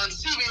 p.m. on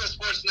CBS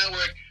Sports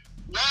Network.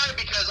 Why?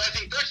 Because I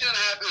think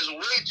 13.5 is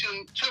way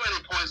too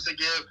many points to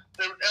give.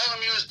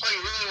 LMU is playing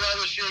really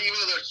well this year, even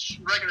though their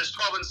record is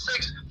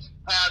 12-6.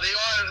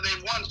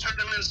 They've won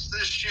tournaments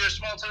this year,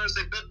 small tournaments.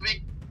 They've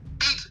beaten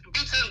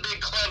big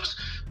clubs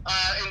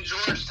in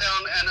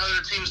Georgetown and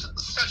other teams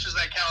such as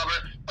that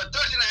caliber. But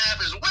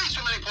 13.5 is way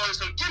too many points,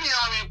 so give me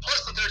LMU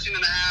plus the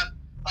 13.5.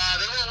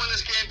 They won't win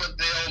this game, but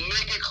they'll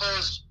make it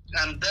close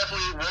and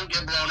definitely won't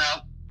get blown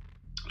out.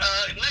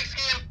 Next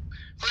game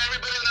for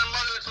everybody and their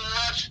mother to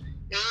watch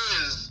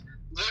is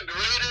the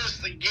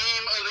greatest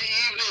game of the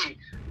evening.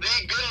 The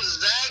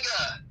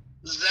Gonzaga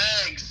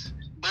Zags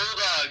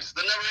Bulldogs,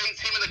 the number 8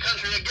 team in the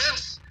country,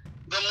 against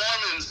the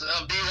Mormons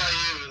of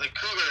BYU, the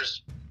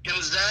Cougars.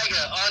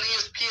 Gonzaga on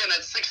ESPN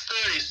at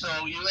 6:30, so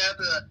you have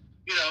to,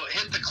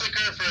 hit the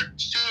clicker for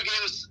 2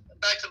 games,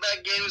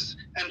 back-to-back games,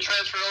 and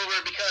transfer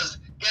over, because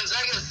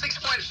Gonzaga is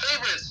 6-point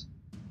favorites.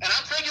 And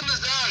I'm taking the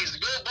Zags.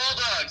 Go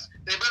Bulldogs.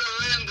 They better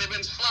win. They've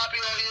been sloppy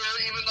all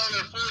year, even though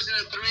they're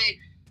 14-3.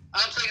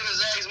 I'm taking the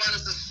Zags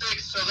minus the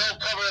 6, so they'll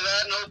cover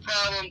that, no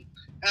problem.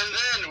 And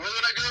then we're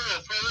going to go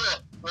for a little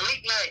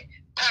late night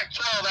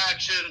Pac-12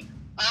 action.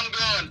 I'm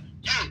going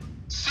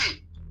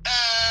UCLA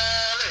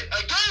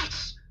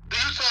against the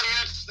Utah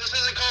Utes. This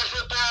isn't college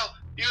football.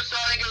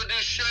 Utah ain't going to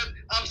do shit.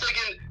 I'm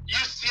taking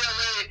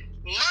UCLA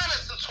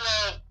minus the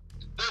 12.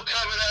 They'll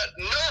cover that,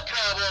 no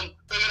problem.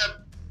 They're going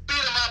to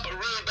beat them up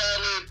really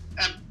badly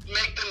and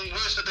make them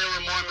wish that they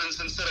were Mormons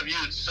instead of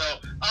Utes. So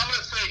I'm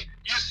going to take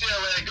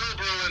UCLA. Go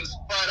Bruins.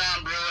 Fight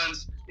on,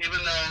 Bruins. Even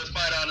though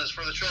fight on is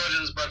for the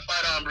Trojans, but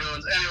fight on,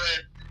 Bruins.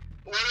 Anyway,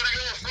 we're going to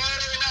go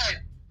Friday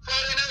night.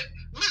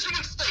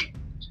 Michigan State.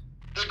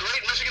 The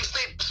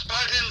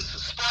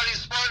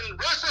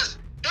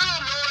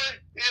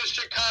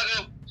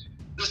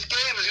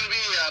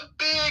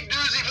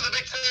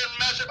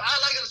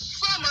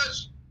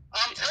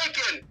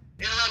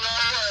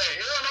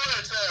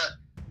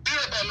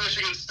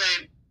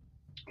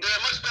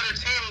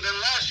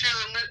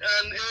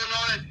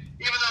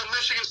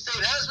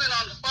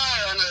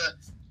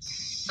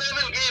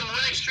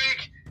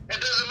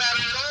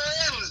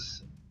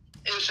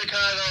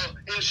Chicago,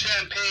 in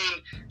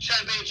Champaign.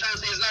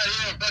 Champaign-Chauncey is not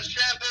here, but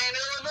Champaign,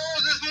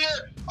 Illinois is here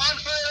on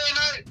Friday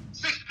night,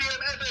 6 p.m.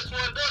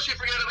 FS1. Don't you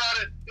forget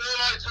about it.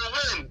 Illinois to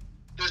win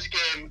this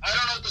game. I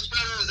don't know what the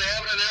spread is. They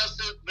haven't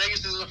announced it.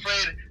 Vegas is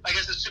afraid. I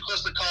guess it's too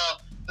close to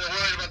call. They're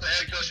worried about the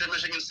head coach at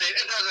Michigan State.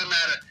 It doesn't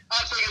matter.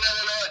 I'm taking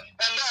Illinois,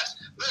 and that's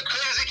the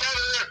Crazy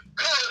Cavalier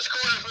College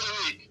Corner for the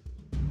week.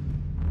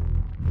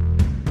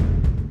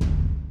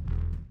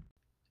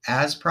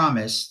 As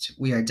promised,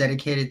 we are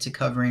dedicated to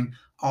covering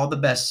all the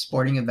best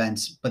sporting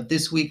events, but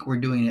this week we're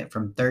doing it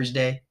from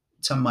Thursday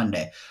to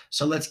Monday.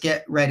 So let's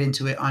get right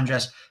into it.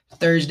 Andres,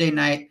 Thursday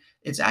night,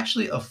 it's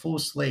actually a full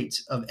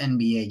slate of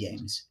NBA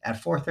games.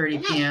 At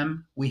 4:30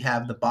 p.m., we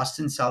have the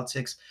Boston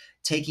Celtics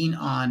taking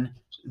on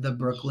the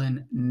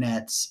Brooklyn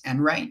Nets.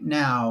 And right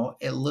now,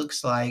 it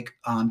looks like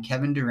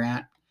Kevin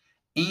Durant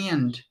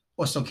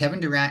Kevin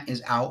Durant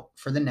is out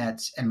for the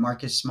Nets and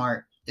Marcus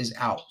Smart is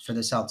out for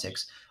the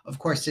Celtics. Of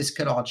course, this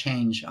could all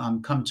change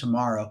come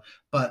tomorrow,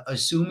 but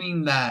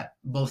assuming that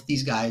both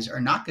these guys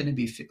are not going to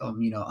be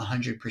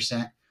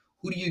 100%,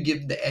 who do you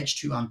give the edge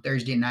to on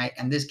Thursday night?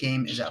 And this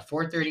game is at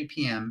 4:30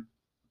 p.m.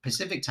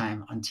 Pacific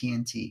time on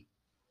TNT.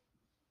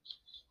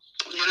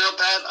 You know,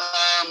 Pat,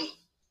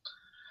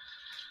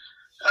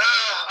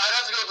 I'd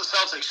have to go with the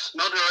Celtics.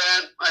 No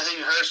Durant. I think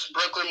it hurts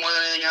Brooklyn more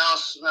than anything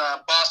else.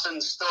 Boston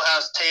still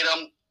has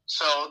Tatum.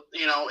 So,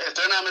 if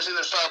they're not missing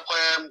their star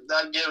player,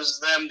 that gives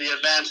them the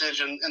advantage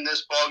in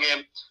this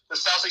ballgame. The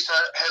Celtics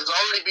has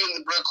already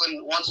beaten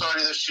Brooklyn once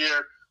already this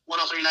year,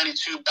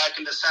 103-92 back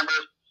in December.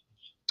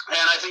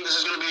 And I think this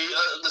is going to be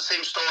the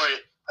same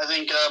story. I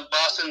think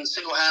Boston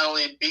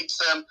single-handedly beats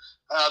them.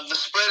 The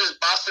spread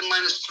is Boston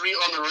 -3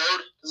 on the road.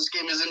 This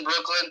game is in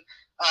Brooklyn.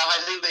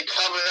 I think they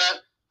cover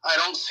that. I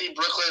don't see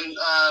Brooklyn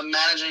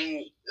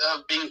managing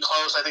being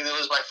close. I think they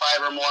lose by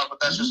 5 or more, but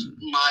that's just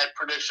my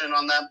prediction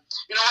on that.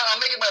 You know what? I'm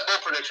making my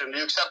bold prediction. Do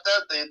you accept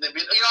that? They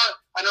beat.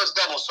 I know it's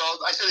double, so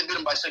I say they beat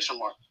them by 6 or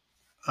more.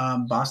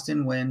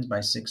 Boston wins by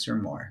 6 or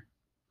more.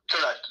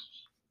 Correct.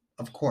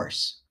 Of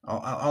course,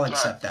 I'll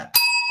accept that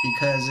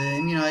because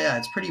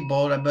it's pretty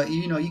bold. But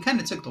you kind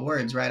of took the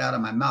words right out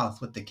of my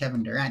mouth with the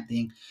Kevin Durant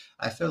thing.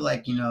 I feel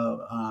like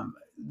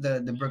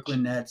the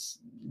Brooklyn Nets,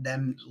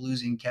 them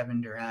losing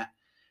Kevin Durant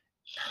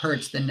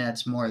hurts the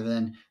Nets more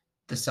than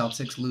the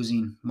Celtics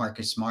losing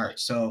Marcus Smart.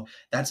 So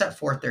that's at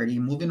 4:30.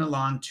 Moving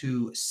along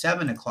to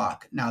 7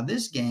 o'clock. Now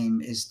this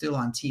game is still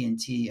on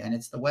TNT and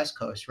it's the West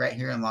Coast right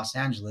here in Los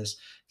Angeles.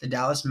 The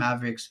Dallas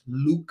Mavericks,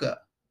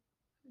 Luka,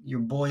 your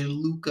boy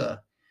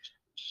Luka,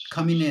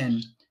 coming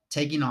in,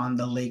 taking on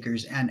the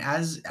Lakers. And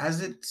as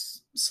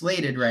it's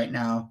slated right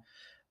now,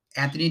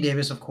 Anthony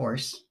Davis, of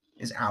course,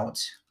 is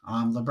out.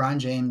 LeBron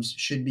James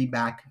should be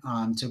back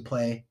to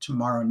play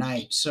tomorrow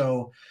night.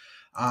 So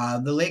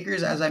the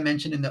Lakers, as I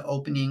mentioned in the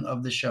opening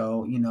of the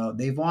show,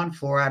 they've won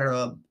four out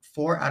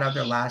of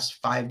their last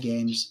 5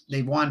 games.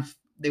 They were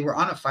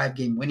on a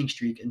 5-game winning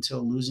streak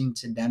until losing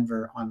to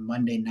Denver on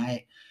Monday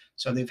night.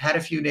 So they've had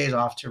a few days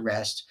off to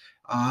rest.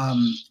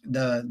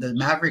 The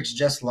Mavericks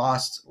just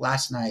lost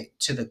last night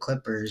to the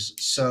Clippers.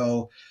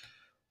 So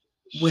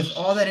with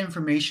all that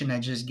information I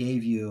just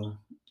gave you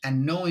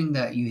and knowing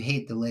that you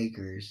hate the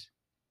Lakers,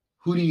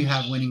 who do you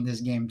have winning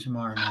this game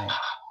tomorrow night?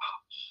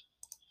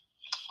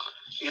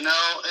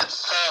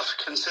 It's tough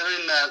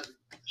considering that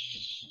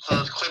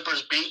the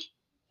Clippers beat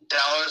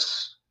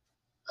Dallas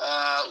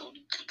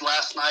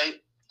last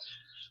night.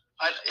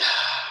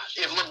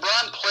 If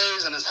LeBron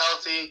plays and is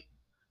healthy,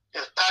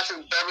 if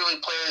Patrick Beverly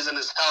plays and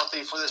is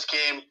healthy for this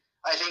game,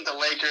 I think the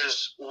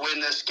Lakers win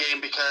this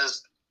game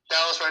because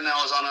Dallas right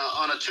now is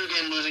on a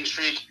 2-game losing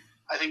streak.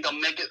 I think they'll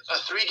make it a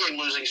 3-game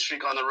losing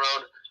streak on the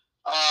road.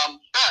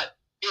 But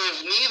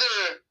if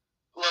neither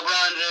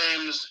LeBron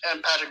James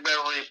and Patrick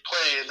Beverly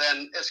play,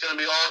 then it's going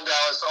to be all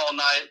Dallas all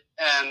night,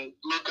 and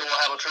Luka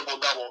will have a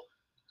triple-double.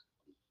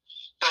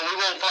 But we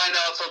won't find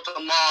out until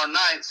tomorrow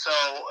night, so,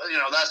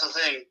 that's the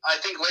thing. I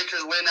think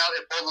Lakers win out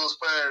if both of those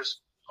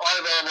players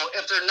are available.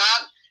 If they're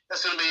not,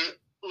 it's going to be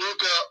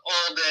Luka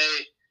all day,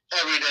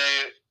 every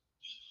day,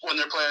 when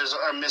their players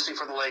are missing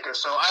for the Lakers.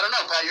 So, I don't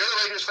know, Pat, you're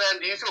the Lakers fan.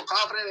 Do you feel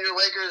confident in your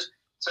Lakers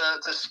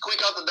to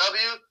squeak out the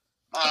W?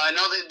 I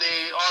know that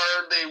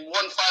they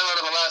won 5 out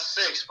of the last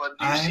 6, but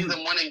do you see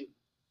them winning?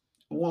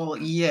 Well,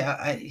 yeah,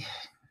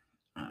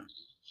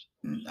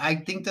 I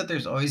think that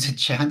there's always a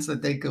chance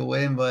that they could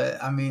win,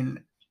 but I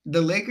mean,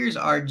 the Lakers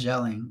are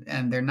gelling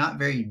and they're not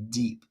very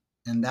deep,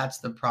 and that's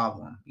the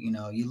problem.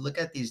 You look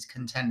at these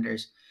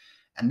contenders,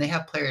 and they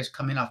have players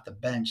coming off the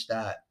bench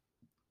that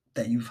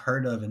you've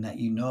heard of and that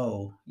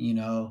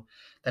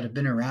that have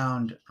been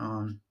around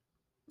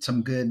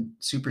some good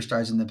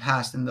superstars in the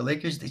past, and the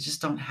Lakers, they just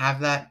don't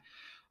have that.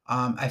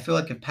 I feel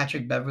like if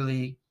Patrick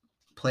Beverly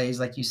plays,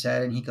 like you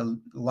said, and he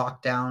can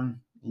lock down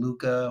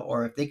Luka,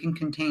 or if they can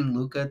contain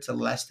Luka to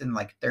less than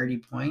 30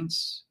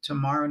 points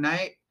tomorrow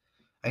night,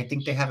 I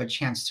think they have a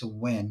chance to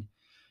win.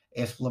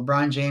 If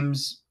LeBron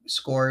James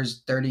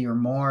scores 30 or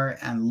more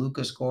and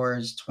Luka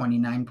scores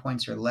 29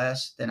 points or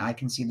less, then I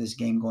can see this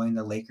game going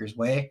the Lakers'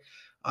 way.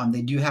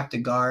 They do have to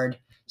guard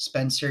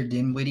Spencer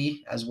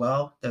Dinwiddie as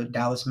well, the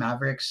Dallas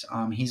Mavericks.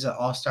 He's an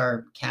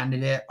all-star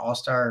candidate,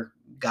 all-star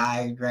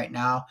guy right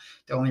now.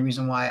 The only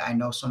reason why I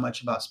know so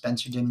much about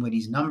Spencer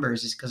Dinwiddie's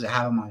numbers is because I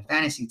have him on my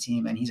fantasy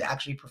team, and he's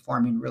actually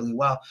performing really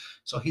well.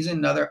 So he's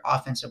another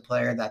offensive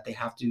player that they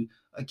have to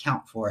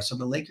account for. So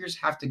the Lakers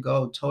have to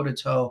go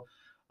toe-to-toe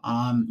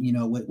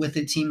with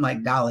a team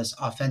like Dallas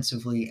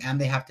offensively,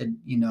 and they have to,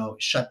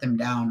 shut them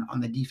down on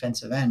the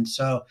defensive end.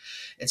 So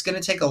it's going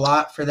to take a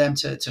lot for them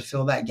to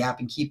fill that gap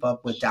and keep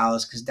up with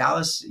Dallas, because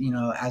Dallas,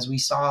 as we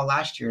saw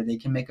last year, they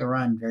can make a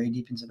run very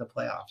deep into the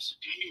playoffs.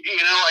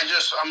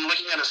 I'm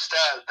looking at a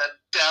stat that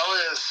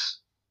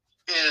Dallas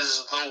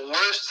is the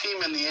worst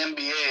team in the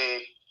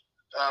NBA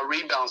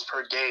rebounds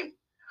per game.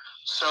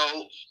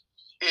 So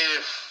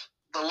if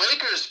the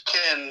Lakers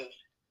can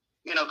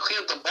clean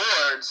up the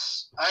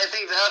boards, I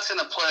think that's going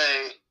to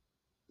play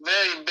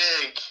very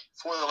big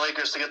for the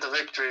Lakers to get the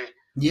victory.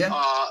 Yeah.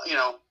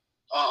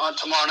 On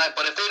tomorrow night.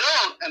 But if they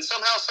don't, and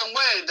somehow, some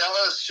way,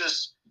 Dallas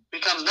just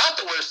becomes not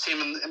the worst team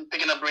in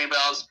picking up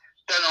rebounds,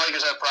 then the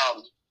Lakers have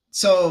problems.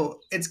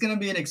 So it's going to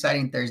be an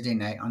exciting Thursday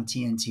night on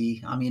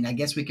TNT. I mean, I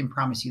guess we can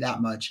promise you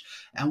that much.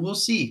 And we'll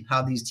see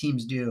how these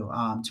teams do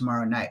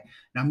tomorrow night.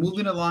 Now,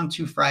 moving along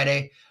to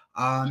Friday.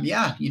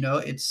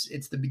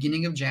 It's the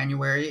beginning of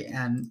January,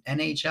 and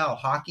NHL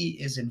hockey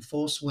is in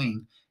full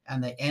swing.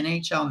 And the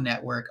NHL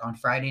Network on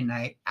Friday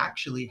night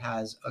actually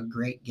has a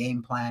great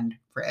game planned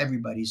for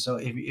everybody. So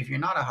if you're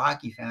not a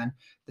hockey fan,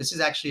 this is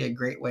actually a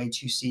great way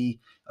to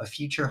see a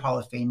future Hall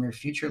of Famer,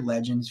 future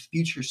legends,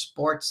 future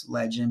sports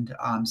legend,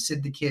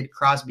 Sid the Kid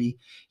Crosby.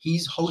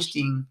 He's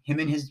hosting, him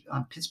and his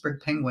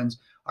Pittsburgh Penguins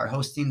are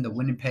hosting the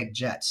Winnipeg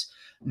Jets.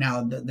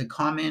 Now, the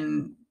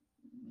common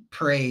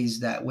praise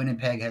that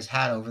Winnipeg has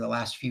had over the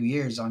last few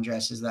years,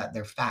 Andres, is that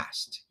they're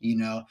fast,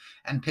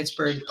 and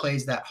Pittsburgh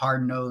plays that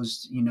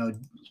hard-nosed,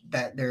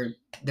 that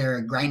they're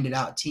a grinded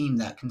out team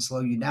that can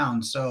slow you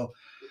down. So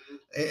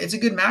it's a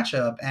good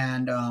matchup,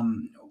 and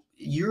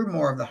you're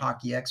more of the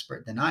hockey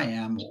expert than I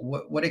am.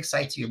 What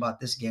excites you about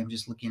this game,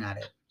 just looking at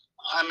it?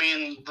 I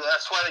mean,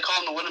 that's why they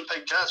call them the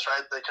Winnipeg Jets,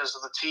 right? Because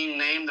of the team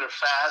name. They're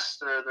fast,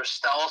 they're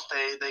stealth,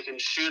 they can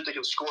shoot, they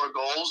can score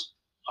goals.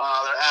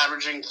 They're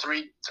averaging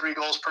three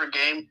goals per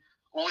game,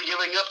 only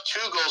giving up 2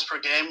 goals per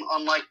game,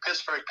 unlike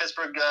Pittsburgh.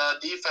 Pittsburgh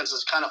defense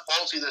is kind of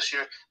faulty this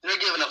year. They're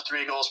giving up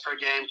 3 goals per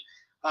game.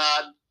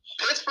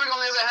 Pittsburgh, on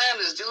the other hand,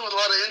 is dealing with a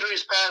lot of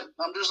injuries, Pat.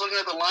 I'm just looking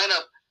at the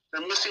lineup.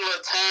 They're missing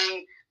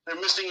Letang. They're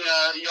missing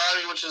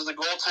Yari, which is the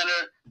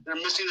goaltender.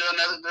 They're missing 2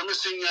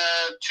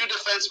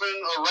 defensemen,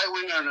 a right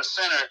winger, and a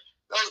center.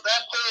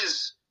 That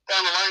plays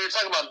down the line. You're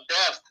talking about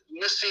depth.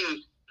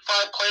 Missing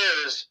 5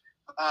 players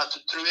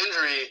through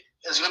injury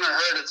is going to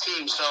hurt a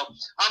team. So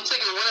I'm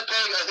taking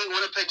Winnipeg. I think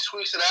Winnipeg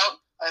squeaks it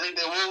out. I think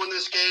they will win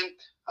this game.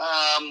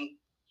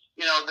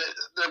 They're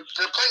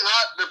playing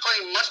hot. They're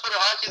playing much better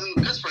hockey than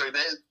Pittsburgh.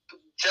 The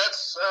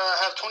Jets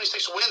have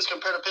 26 wins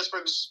compared to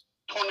Pittsburgh's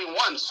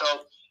 21.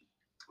 So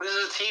this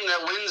is a team that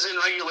wins in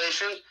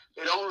regulation.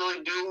 They don't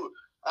really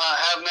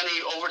have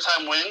many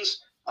overtime wins.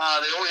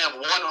 They only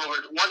have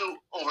one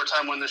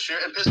overtime win this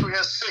year, and Pittsburgh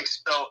has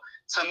 6. So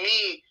to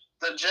me,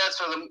 the Jets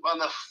are on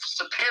the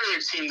superior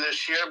team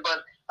this year.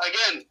 But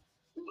again,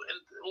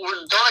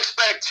 don't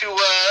expect to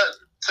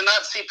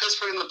not see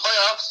Pittsburgh in the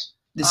playoffs.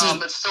 It's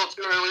still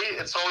too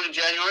early. It's only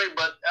January,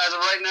 but as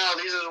of right now,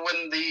 these are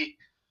when the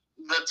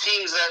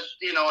teams that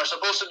are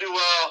supposed to do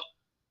well,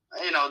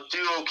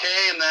 do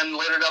okay, and then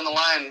later down the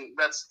line,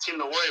 that's the team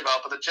to worry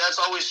about. But the Jets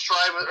always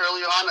strive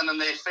early on, and then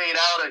they fade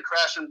out and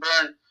crash and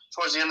burn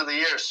towards the end of the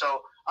year.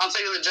 So I'm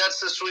taking the Jets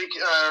this week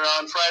or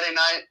on Friday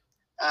night,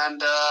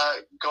 and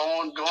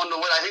going to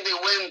win. I think they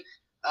win.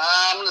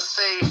 I'm going to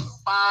say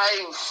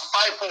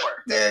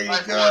 5-4. There you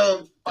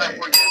go.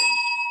 5-4 game.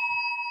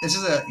 This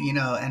is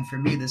and for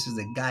me, this is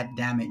a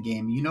goddamn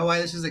game. You know why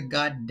this is a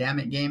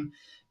goddamn game?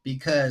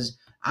 Because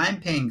I'm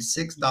paying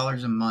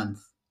 $6 a month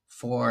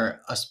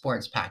for a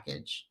sports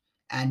package.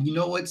 And you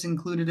know what's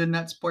included in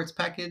that sports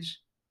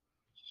package?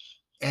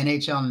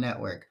 NHL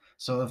Network.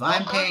 So if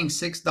I'm paying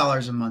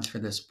 $6 a month for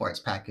this sports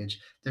package,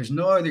 there's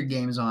no other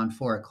games on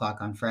 4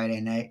 o'clock on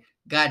Friday night.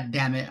 God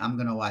damn it, I'm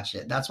going to watch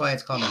it. That's why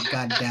it's called a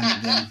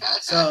goddamn game.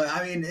 So,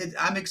 I mean,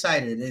 I'm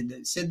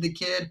excited. Sid the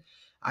Kid,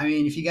 I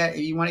mean, if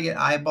you want to get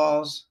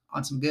eyeballs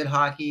on some good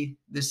hockey,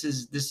 this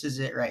is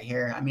it right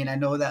here. I mean, I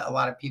know that a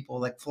lot of people,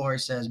 like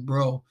Flores says,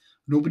 bro,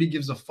 nobody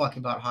gives a fuck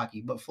about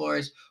hockey. But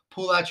Flores,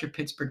 pull out your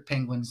Pittsburgh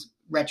Penguins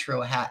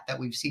retro hat that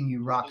we've seen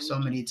you rock so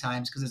many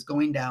times, because it's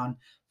going down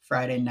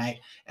Friday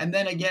night. And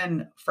then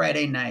again,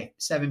 Friday night,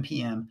 7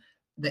 p.m.,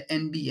 the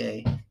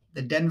NBA,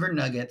 the Denver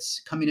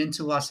Nuggets coming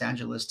into Los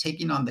Angeles,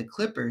 taking on the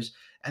Clippers.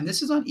 And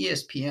this is on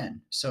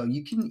ESPN. So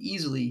you can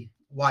easily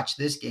watch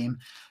this game.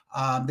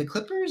 The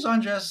Clippers,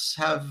 Andres,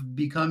 have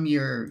become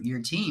your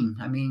team.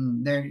 I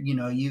mean, they're,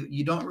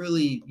 you don't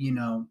really,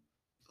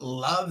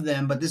 love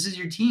them, but this is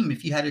your team.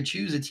 If you had to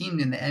choose a team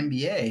in the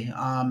NBA,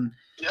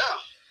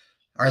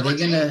 are they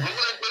going to...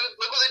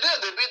 Look what they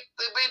did. They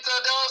beat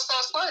Dallas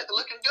last night. They're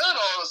looking good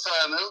all of a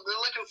sudden.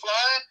 They're looking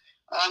fly.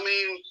 I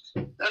mean,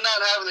 they're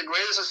not having the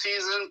greatest of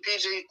season.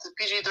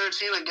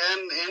 PG-13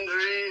 again,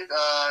 injury.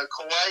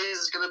 Kawhi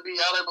is going to be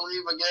out, I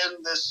believe,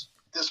 again this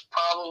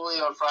probably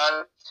on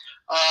Friday.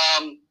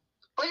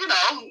 But do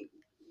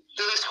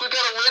they squeak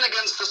out a win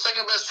against the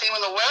second best team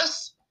in the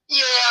West?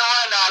 Yeah,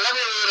 why not? Let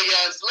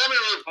me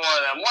root for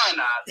them. Why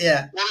not?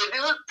 Yeah. Will they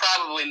do it?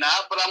 Probably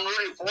not, but I'm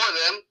rooting for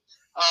them.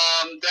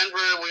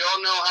 Denver, we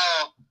all know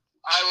how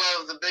I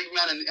love the big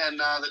man and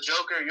the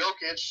Joker,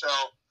 Jokic, so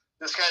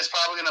this guy's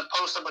probably going to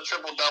post up a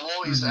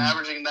triple-double. He's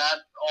averaging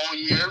that all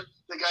year.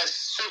 The guy's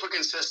super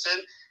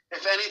consistent.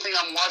 If anything,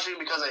 I'm watching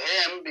because of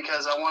him,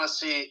 because I want to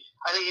see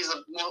 – I think he's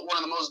one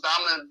of the most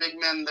dominant big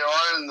men there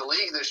are in the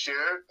league this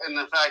year, and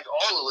in fact,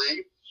 all the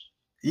league.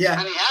 Yeah.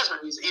 And he has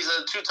been. He's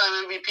a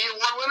two-time MVP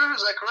award winner.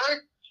 Is that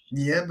correct?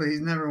 Yeah, but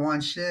he's never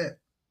won shit.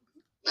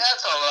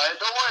 That's all right.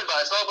 Don't worry about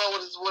it. It's all about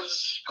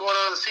what's going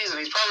on in the season.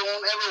 He probably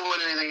won't ever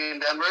win anything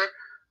in Denver,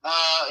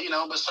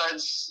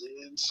 besides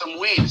some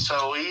weed.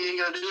 So he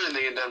ain't going to do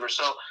anything in Denver.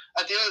 So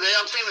at the end of the day,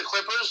 I'm taking the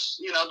Clippers.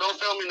 Don't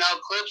fail me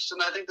now, Clips,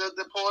 and I think that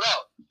they'll pull it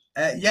out.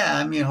 Yeah,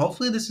 I mean,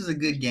 hopefully this is a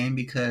good game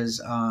because,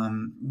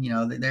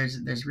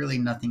 there's really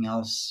nothing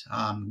else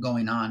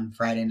going on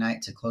Friday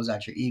night to close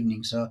out your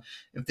evening. So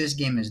if this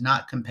game is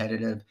not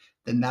competitive,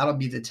 then that'll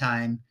be the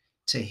time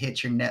to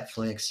hit your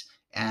Netflix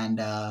and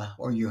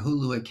or your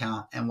Hulu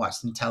account and watch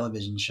some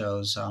television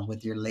shows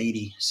with your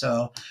lady.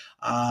 So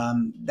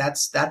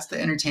that's the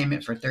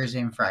entertainment for Thursday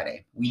and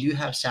Friday. We do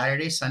have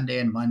Saturday, Sunday,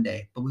 and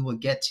Monday, but we will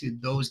get to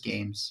those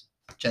games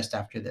just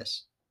after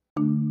this.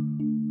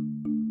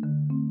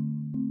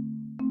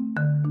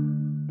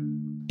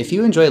 If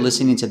you enjoy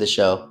listening to the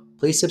show,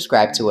 please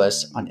subscribe to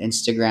us on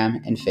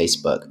Instagram and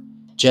Facebook.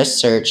 Just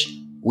search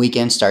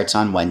Weekend Starts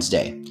on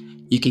Wednesday.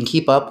 You can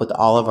keep up with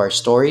all of our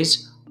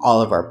stories, all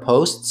of our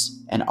posts,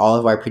 and all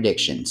of our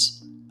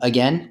predictions.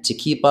 Again, to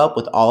keep up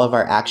with all of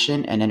our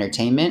action and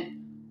entertainment,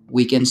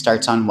 Weekend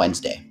Starts on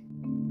Wednesday.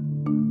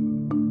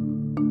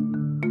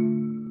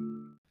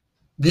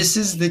 This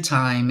is the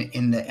time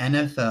in the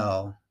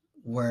NFL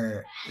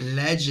where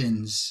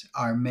legends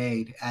are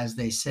made, as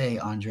they say,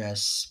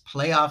 Andres.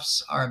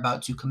 Playoffs are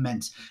about to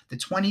commence. The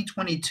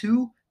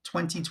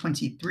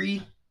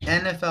 2022-2023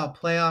 NFL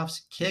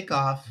playoffs kick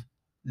off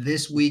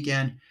this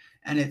weekend,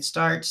 and it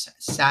starts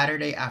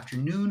Saturday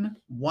afternoon,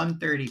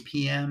 1:30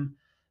 p.m.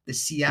 The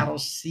Seattle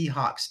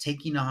Seahawks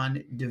taking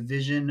on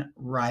division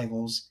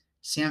rivals,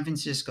 San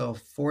Francisco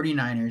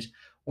 49ers,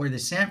 where the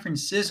San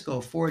Francisco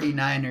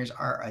 49ers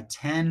are a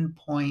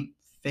 10-point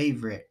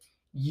favorite.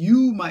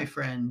 You, my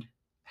friend,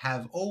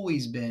 have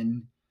always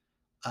been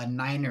a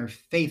Niner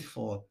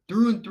faithful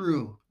through and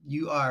through.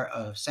 You are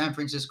a San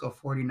Francisco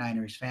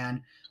 49ers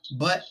fan,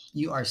 but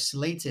you are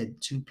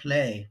slated to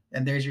play,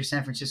 and there's your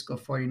San Francisco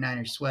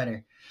 49ers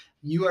sweater.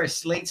 You are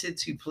slated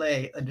to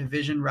play a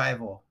division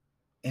rival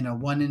in a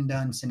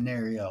one-and-done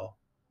scenario.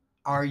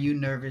 Are you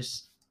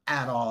nervous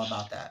at all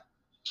about that?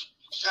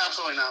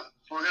 Absolutely not.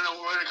 We're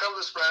gonna cover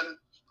the spread.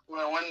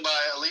 We're gonna win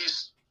by at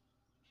least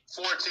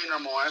 14 or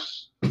more.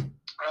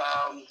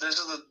 This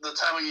is the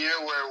time of year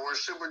where we're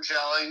super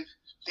gelling.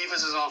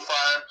 Defense is on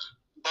fire.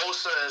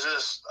 Bosa is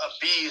just a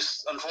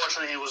beast.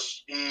 Unfortunately, he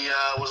was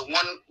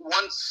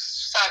one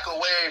sack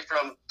away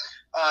from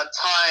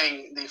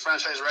tying the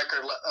franchise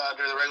record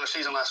during the regular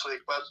season last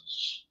week. But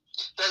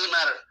doesn't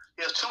matter.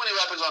 He has too many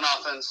weapons on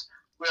offense.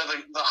 We have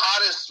the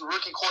hottest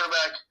rookie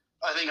quarterback,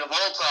 I think, of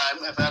all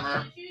time, if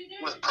ever,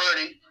 with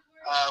Purdy,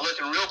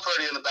 looking real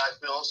Purdy in the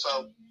backfield.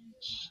 So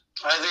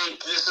I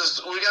think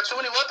we got too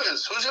many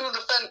weapons. Who's going to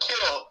defend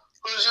Kittle?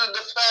 Who's going to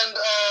defend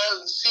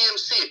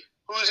CMC?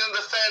 Who's going to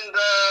defend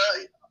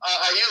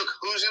Ayuk?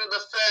 Who's going to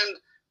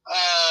defend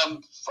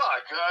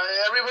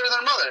everybody and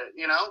their mother?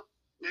 You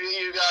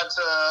got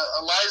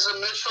Elijah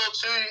Mitchell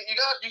too.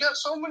 You got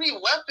so many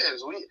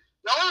weapons.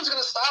 No one's going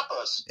to stop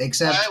us.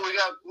 Except we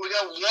got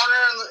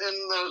Warner in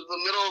the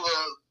middle of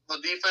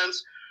the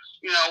defense.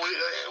 We've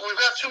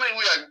got too many.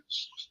 We got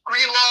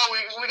Greenlaw.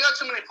 We got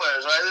too many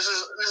players. Right. This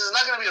is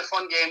not going to be a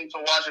fun game to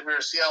watch if you're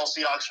a Seattle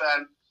Seahawks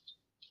fan.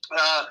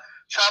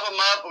 Chop them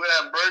up. We're gonna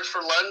have birds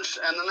for lunch,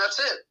 and then that's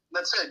it.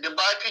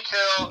 Goodbye, Pete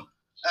Carroll,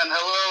 and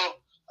hello,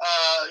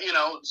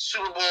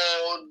 Super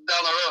Bowl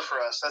down the road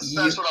for us.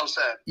 That's what I'm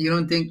saying. You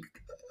don't think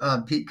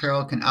Pete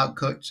Carroll can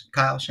outcoach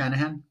Kyle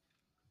Shanahan?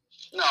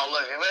 No,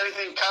 look. If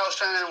anything, Kyle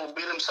Shanahan will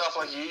beat himself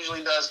like he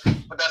usually does,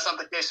 but that's not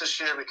the case this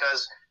year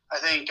because I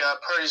think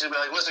Purdy's gonna be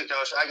like, "Listen,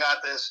 Coach, I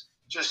got this.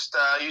 Just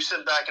you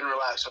sit back and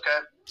relax,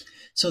 okay?"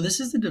 So this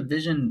is the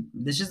division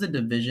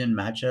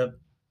matchup.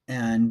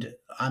 And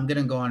I'm going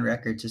to go on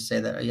record to say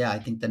that, I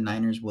think the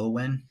Niners will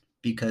win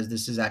because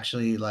this is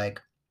actually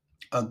like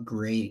a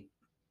great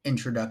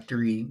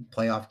introductory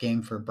playoff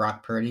game for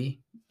Brock Purdy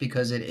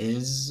because it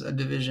is a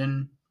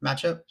division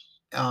matchup.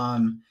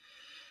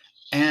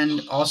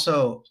 And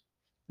also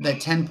the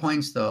 10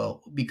 points,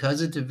 though,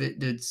 because it's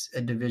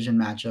a division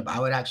matchup, I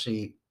would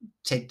actually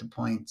take the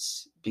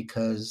points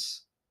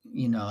because,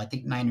 I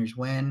think Niners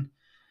win.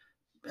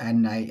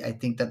 And I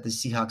think that the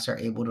Seahawks are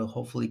able to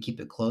hopefully keep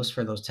it close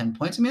for those 10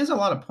 points. I mean, it's a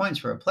lot of points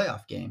for a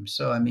playoff game.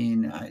 So, I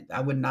mean,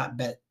 I would not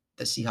bet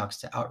the Seahawks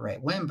to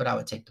outright win, but I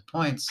would take the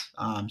points.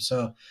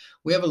 So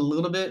we have a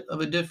little bit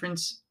of a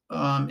difference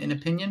in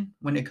opinion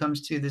when it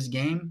comes to this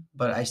game,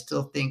 but I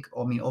still think,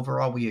 I mean,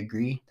 overall we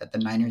agree that the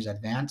Niners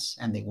advance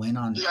and they win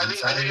on. Yeah, I think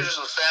Saturday. you're just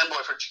a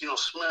fanboy for Geno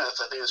Smith.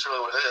 I think that's really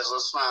what it is.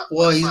 Let's not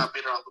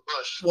beat around the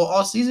bush. Well,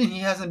 all season he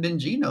hasn't been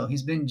Geno.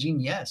 He's been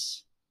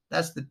Genius.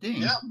 That's the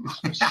thing. Yeah,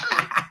 it's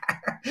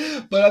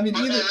true. But I mean,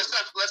 let's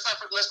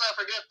not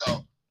forget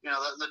though.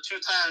 The two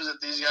times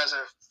that these guys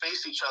have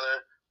faced each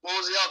other, what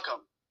was the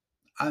outcome?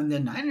 The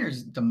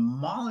Niners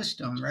demolished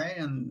them, right?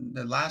 And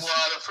the last.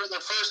 Well, the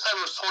first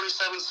time was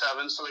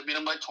 27-7, so they beat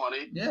them by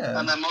 20. Yeah.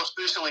 And then most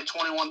recently,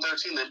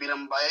 21-13, they beat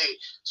them by 8.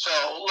 So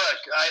look,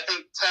 I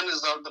think 10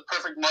 is the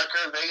perfect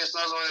marker. Vegas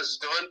knows what it's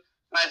doing,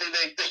 and I think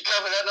they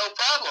cover that no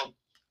problem.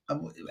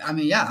 I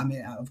mean, yeah. I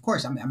mean, of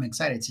course, I'm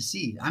excited to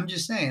see. I'm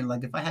just saying,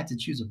 like, if I had to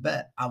choose a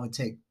bet, I would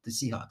take the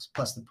Seahawks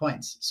plus the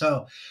points.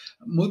 So,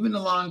 moving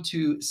along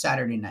to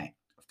Saturday night,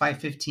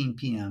 5:15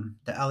 p.m.,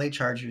 the LA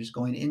Chargers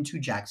going into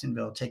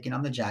Jacksonville, taking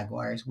on the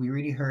Jaguars. We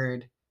already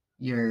heard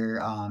your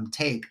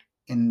take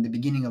in the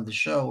beginning of the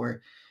show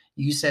where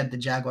you said the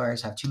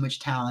Jaguars have too much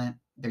talent,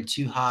 they're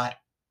too hot,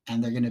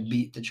 and they're going to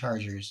beat the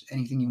Chargers.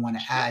 Anything you want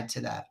to add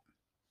to that?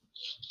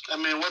 I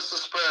mean, what's the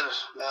spread?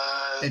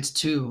 It's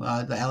 2.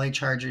 The LA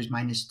Chargers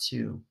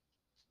 -2.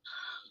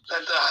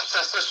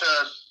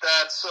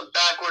 That's a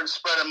backward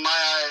spread in my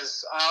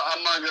eyes.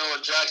 I'm gonna go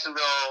with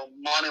Jacksonville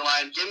money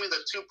line. Give me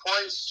the 2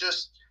 points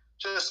just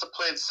to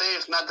play it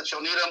safe. Not that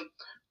you'll need them,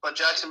 but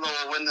Jacksonville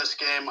will win this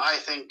game. I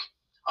think.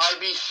 I'd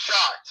be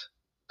shocked,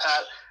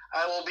 Pat.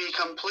 I will be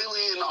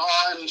completely in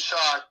awe and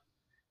shock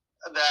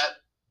that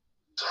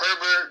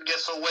Herbert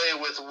gets away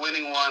with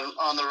winning one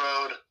on the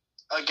road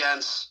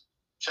against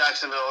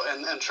Jacksonville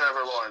and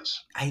Trevor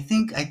Lawrence. I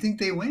think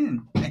they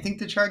win. I think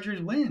the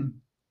Chargers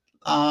win.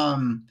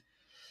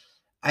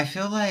 I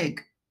feel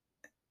like,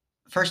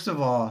 first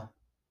of all,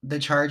 the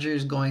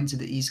Chargers going to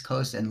the East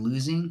Coast and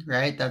losing,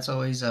 right? That's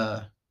always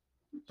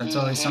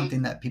always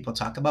something that people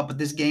talk about. But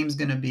this game's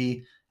gonna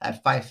be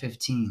at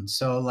 5:15,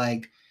 so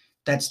like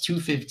that's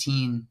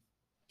 2:15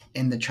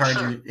 in the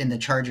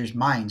Chargers'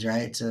 minds,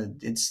 right? So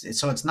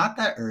it's not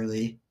that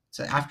early. It's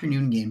an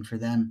afternoon game for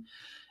them.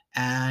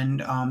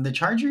 And the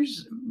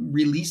Chargers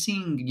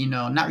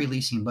not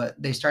releasing,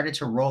 but they started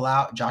to roll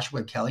out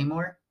Joshua Kelly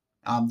more,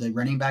 the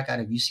running back out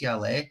of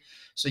UCLA.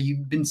 So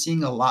you've been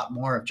seeing a lot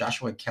more of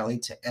Joshua Kelly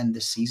to end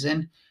the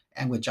season.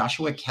 And with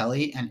Joshua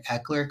Kelly and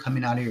Eckler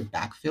coming out of your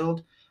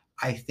backfield,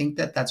 I think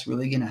that's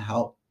really going to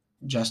help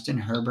Justin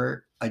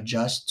Herbert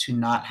adjust to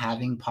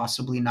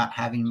possibly not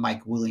having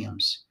Mike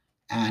Williams.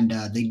 And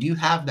they do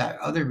have that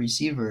other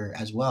receiver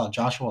as well,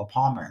 Joshua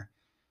Palmer.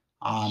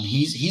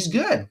 He's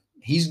good.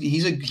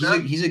 He's a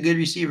good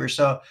receiver.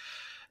 So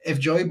if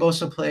Joey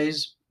Bosa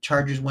plays,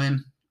 Chargers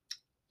win.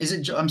 Is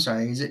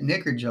it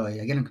Nick or Joey?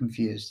 I get him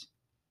confused.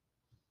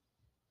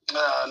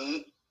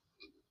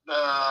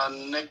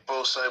 Nick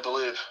Bosa, I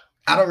believe.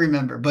 I don't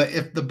remember, but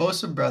if the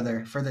Bosa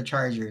brother for the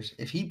Chargers,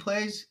 if he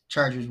plays,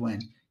 Chargers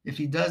win. If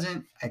he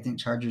doesn't, I think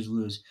Chargers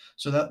lose.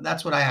 So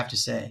that's what I have to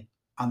say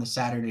on the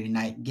Saturday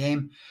night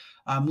game.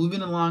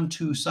 Moving along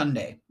to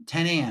Sunday,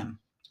 10 a.m.,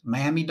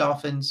 Miami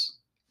Dolphins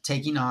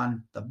taking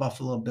on the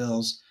Buffalo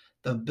Bills.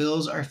 The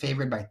Bills are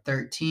favored by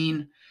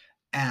 13,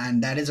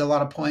 and that is a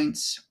lot of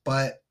points,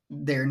 but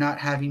they're not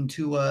having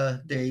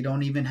Tua. They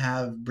don't even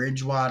have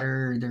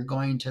Bridgewater. They're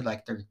going to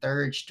like their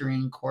third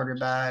string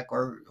quarterback.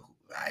 Or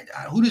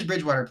who does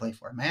Bridgewater play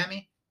for?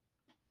 Miami?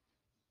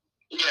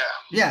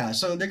 Yeah,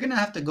 so they're going to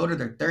have to go to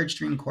their third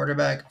string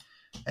quarterback.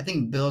 I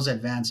think Bills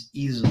advance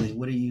easily.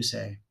 What do you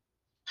say?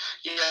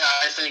 Yeah,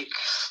 I think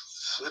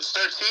it's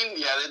 13.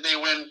 Yeah, they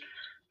win.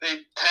 They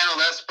handle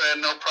that spread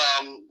no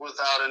problem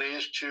without any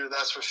issue.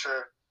 That's for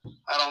sure.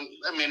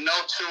 No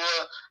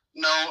Tua,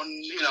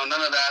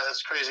 none of that.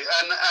 That's crazy.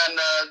 And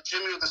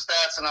Jimmy with the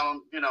stats, and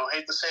I'm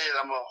hate to say it,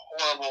 I'm a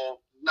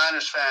horrible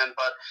Niners fan,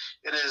 but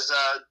it is.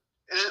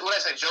 What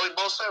did I say, Joey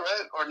Bosa,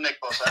 right, or Nick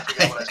Bosa? I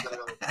forget what I said.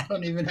 I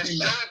don't even remember.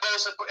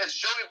 It's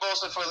Joey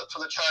Bosa for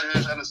the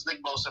Chargers, and it's Nick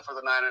Bosa for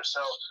the Niners.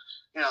 So,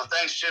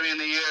 thanks Jimmy in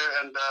the year,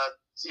 and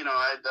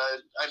I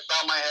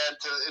bow my head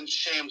in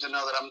shame to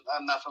know that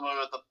I'm not familiar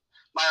with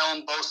my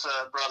own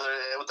Bosa brother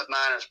with the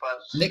Niners, but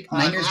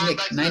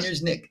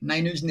Niners Nick.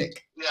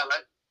 Yeah,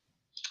 right.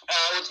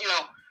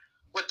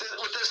 With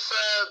this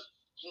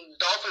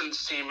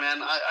Dolphins team,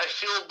 man, I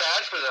feel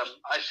bad for them.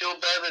 I feel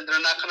bad that they're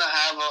not going to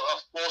have a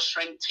full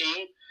strength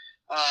team.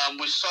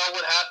 We saw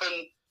what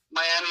happened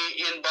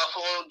Miami in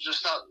Buffalo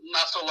just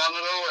not so long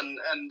ago,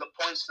 and the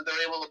points that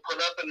they're able to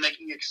put up and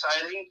making it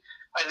exciting.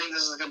 I think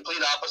this is the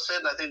complete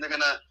opposite. I think the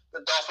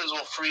Dolphins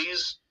will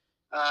freeze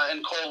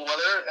in cold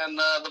weather, and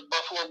the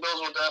Buffalo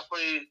Bills will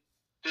definitely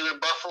do their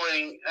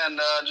buffling and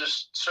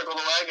just circle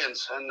the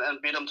wagons and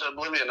beat them to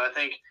oblivion. I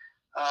think,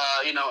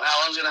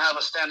 Allen's going to have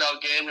a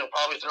standout game. He'll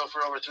probably throw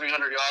for over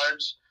 300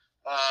 yards.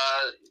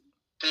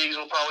 Diggs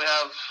will probably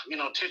have,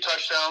 2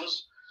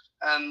 touchdowns.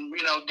 And,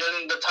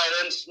 getting the tight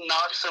ends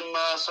knock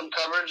some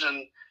coverage, and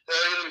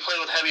they're going to be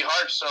playing with heavy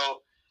hearts.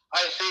 So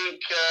I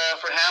think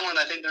for Hamlin,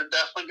 I think they're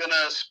definitely going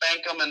to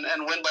spank them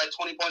and win by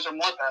 20 points or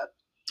more, Pat.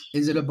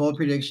 Is it a bold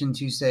prediction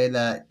to say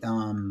that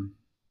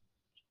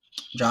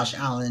Josh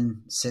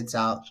Allen sits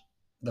out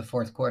the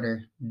fourth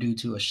quarter due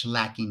to a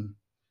shellacking?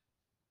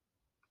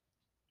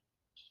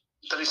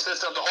 That he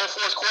sits out the whole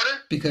fourth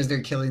quarter? Because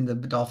they're killing the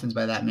Dolphins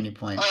by that many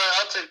points. All right,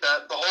 I'll take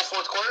that. The whole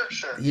fourth quarter?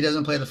 Sure. He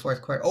doesn't play the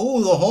fourth quarter.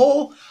 Oh, the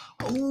whole?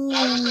 Oh.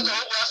 That's what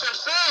I'm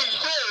saying.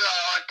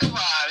 Come on,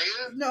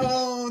 dude.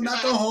 No,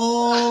 not the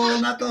whole.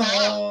 Not the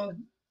whole.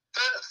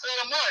 Set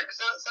a mark.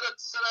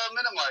 Set a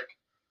minute mark.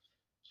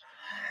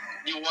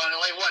 You want to,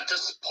 like, what,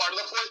 just part of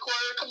the fourth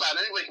quarter? Come on,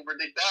 anybody can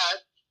predict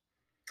that.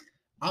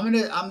 I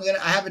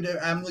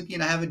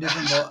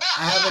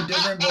have a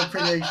different bold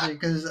prediction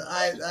because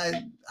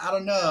I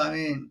don't know. I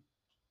mean,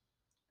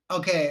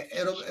 okay,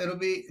 it'll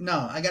be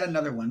no. I got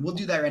another one. We'll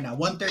do that right now.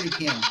 1:30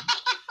 p.m.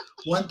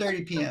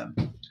 1:30 p.m.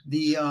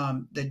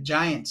 The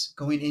Giants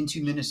going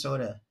into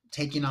Minnesota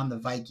taking on the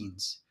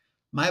Vikings.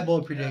 My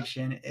bold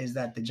prediction is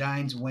that the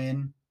Giants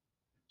win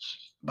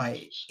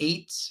by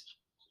 8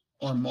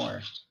 or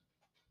more.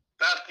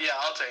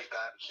 I'll take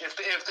that. If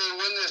they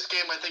win this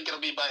game, I think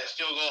it'll be by a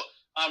field goal.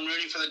 I'm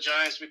rooting for the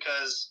Giants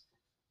because,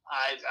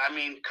 I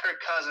mean, Kirk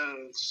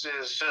Cousins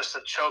is just a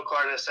choke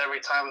artist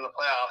every time in the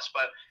playoffs.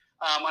 But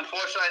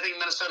unfortunately, I think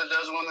Minnesota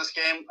does win this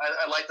game.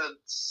 I'd like to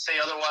say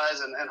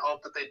otherwise and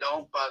hope that they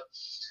don't. But,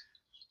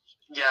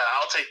 yeah,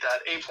 I'll take that.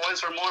 8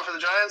 points or more for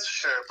the Giants?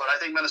 Sure. But I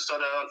think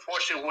Minnesota,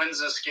 unfortunately,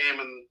 wins this game,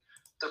 and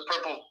the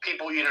Purple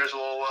People Eaters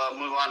will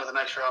move on to the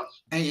next round.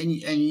 And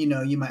you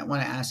know, you might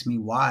want to ask me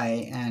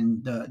why.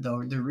 And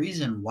the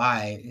reason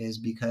why is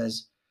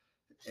because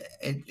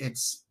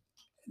it's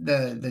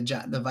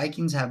the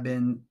Vikings have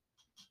been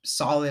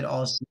solid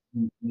all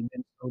season. They've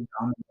been so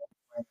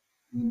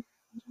dominant.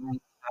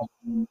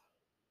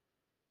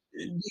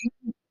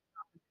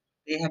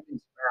 They have been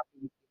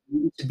scrappy. They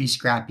needed to be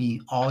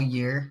scrappy all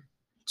year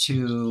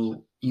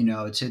to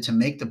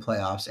make the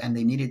playoffs, and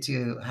they needed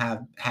to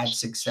have had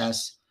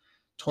success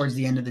towards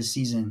the end of the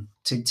season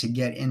to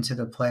get into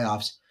the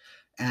playoffs.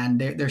 And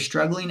they're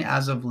struggling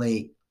as of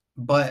late,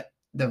 but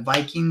the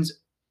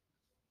Vikings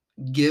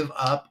give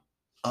up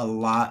a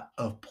lot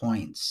of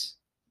points.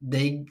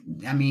 They've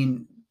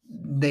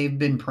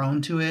been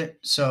prone to it.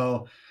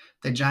 So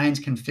the Giants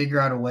can figure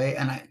out a way.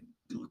 And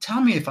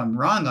tell me if I'm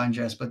wrong,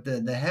 Andres, but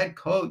the head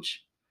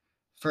coach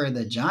for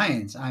the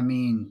Giants, I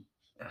mean,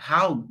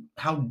 how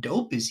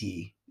dope is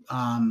he?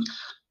 I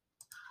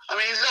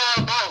mean, he's got a lot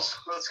of balls.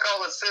 Let's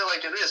say it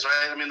like it is,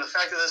 right? I mean, the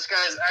fact that this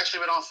guy's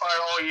actually been on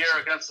fire all year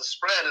against the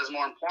spread is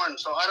more important.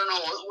 So I don't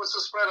know what's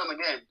the spread on the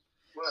game.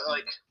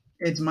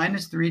 It's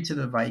 -3 to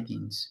the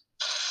Vikings.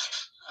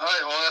 All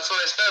right, well, that's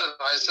what I said.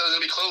 I said it's gonna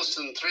be close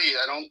in 3.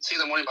 I don't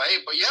see them winning by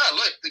 8. But yeah,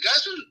 look, the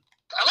guy's been.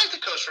 I like the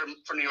coach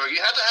for New York.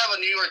 You have to have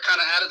a New York kind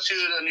of attitude,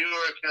 a New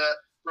York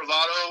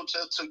bravado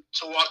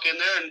to walk in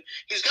there, and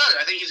he's got it.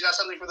 I think he's got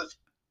something for the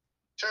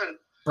turn.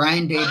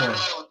 Brian Daboll. I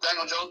don't know,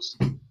 Daniel Jones.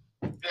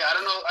 Yeah, I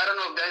don't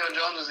know if Daniel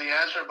Jones is the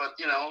answer, but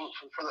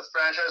for the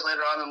franchise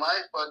later on in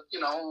life. But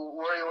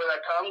worry where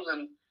that comes,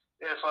 and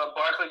if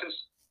Barkley can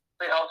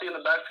stay healthy in the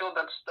backfield,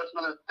 that's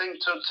another thing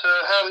to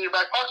have in your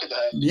back pocket.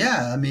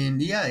 Yeah, I mean,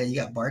 you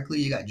got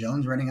Barkley, you got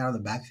Jones running out of the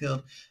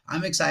backfield.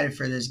 I'm excited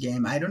for this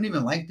game. I don't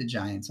even like the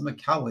Giants. I'm a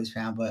Cowboys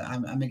fan, but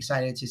I'm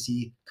excited to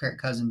see Kirk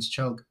Cousins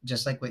choke,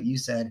 just like what you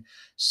said.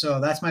 So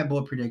that's my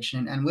bold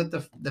prediction. And with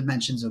the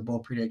mentions of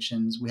bold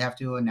predictions, we have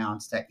to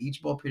announce that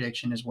each bold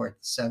prediction is worth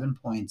 7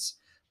 points.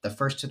 The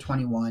first to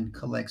 21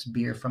 collects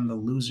beer from the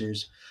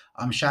losers.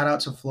 Shout out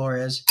to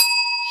Flores.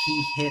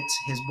 He hit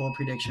his bold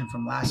prediction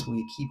from last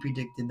week. He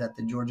predicted that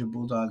the Georgia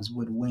Bulldogs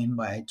would win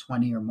by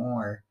 20 or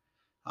more,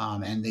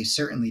 and they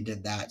certainly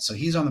did that. So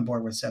he's on the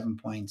board with 7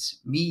 points.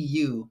 Me,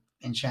 you,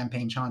 and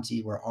Champagne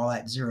Chauncey were all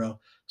at 0.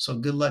 So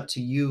good luck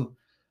to you,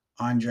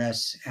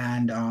 Andres.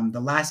 And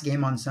the last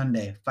game on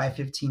Sunday,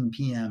 5:15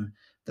 p.m.,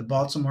 the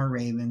Baltimore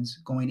Ravens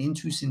going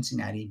into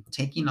Cincinnati,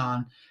 taking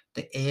on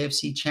the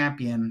AFC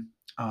champion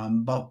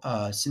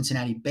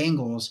Cincinnati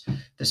Bengals.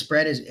 The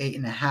spread is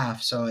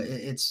 8.5, so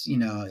it's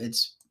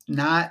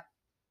not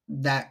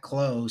that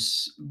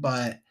close,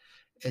 but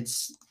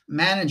it's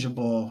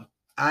manageable.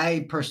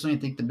 I personally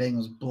think the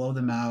Bengals blow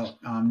them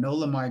out. No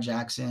Lamar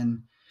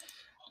Jackson.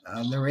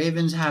 The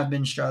Ravens have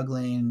been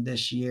struggling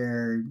this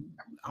year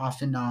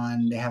off and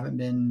on. They haven't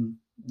been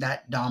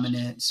that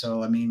dominant.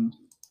 So, I mean,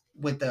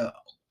 with the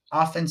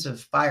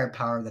offensive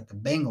firepower that the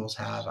Bengals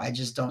have, I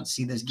just don't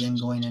see this game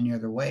going any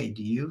other way.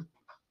 Do you?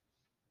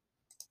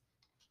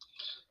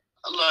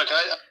 Look,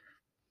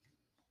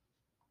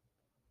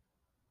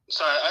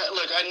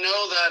 I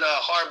know that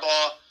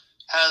Harbaugh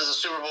has the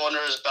Super Bowl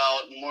under his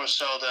belt more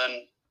so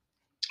than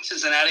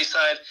Cincinnati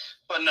side,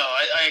 but no,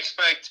 I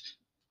expect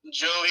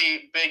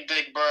Joey Big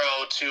Dick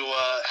Burrow to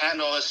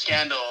handle his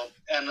scandal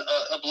and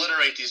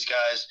obliterate these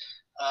guys.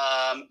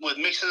 With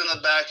Mixon in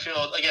the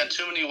backfield, again,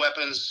 too many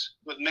weapons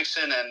with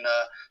Mixon and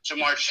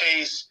Jamar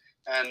Chase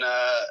and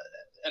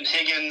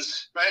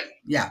Higgins, right?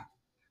 Yeah.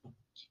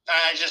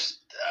 I just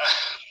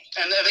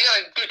and they got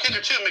a good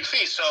kicker too,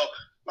 McPhee. So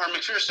or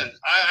McPherson.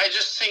 I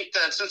just think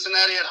that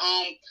Cincinnati at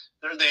home,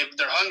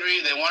 they're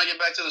hungry. They want to get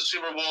back to the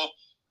Super Bowl.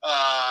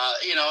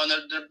 And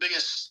their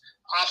biggest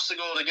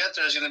obstacle to get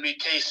there is going to be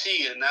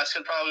KC, and that's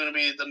probably going to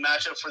be the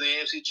matchup for the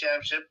AFC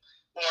Championship,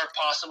 or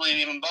possibly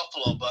even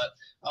Buffalo. But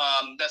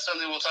that's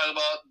something we'll talk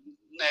about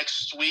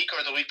next week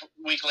or the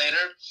week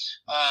later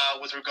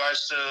with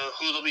regards to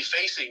who they'll be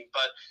facing.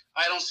 But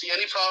I don't see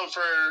any problem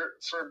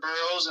for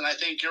Burrows, and I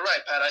think you're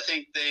right, Pat. I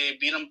think they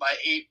beat them by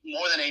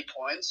more than 8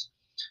 points.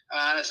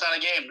 And it's not a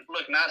game.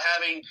 Look, not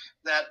having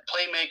that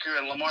playmaker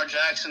and Lamar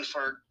Jackson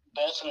for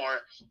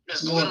Baltimore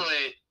is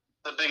literally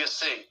the biggest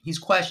thing. He's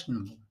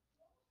questionable.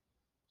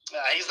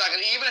 He's not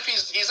gonna, even if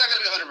he's not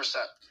gonna be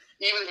 100%,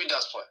 even if he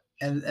does play.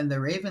 And the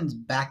Ravens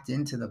backed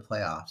into the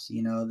playoffs.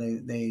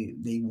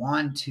 They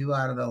won 2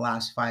 out of the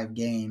last 5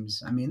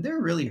 games. I mean,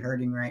 they're really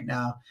hurting right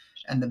now.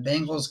 And the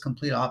Bengals,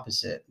 complete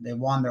opposite. They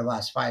won their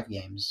last 5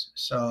 games.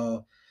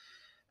 So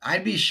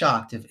I'd be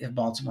shocked if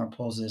Baltimore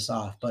pulls this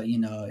off. But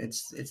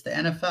it's the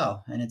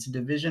NFL and it's a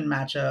division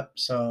matchup.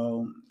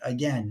 So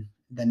again,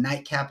 the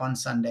nightcap on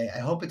Sunday. I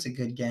hope it's a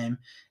good game.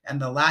 And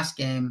the last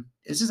game,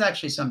 this is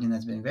actually something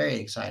that's been very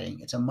exciting.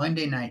 It's a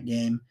Monday night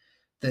game.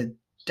 The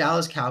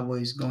Dallas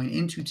Cowboys going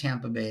into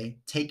Tampa Bay,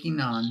 taking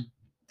on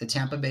the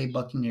Tampa Bay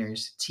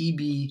Buccaneers,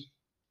 TB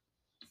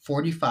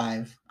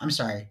 12.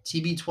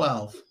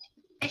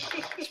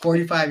 He's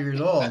 45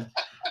 years old.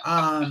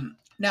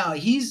 Now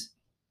he's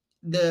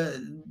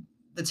the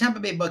Tampa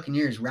Bay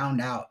Buccaneers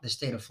round out the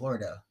state of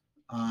Florida.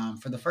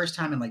 For the first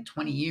time in like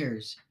 20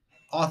 years,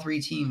 all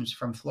 3 teams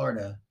from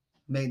Florida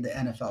made the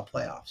NFL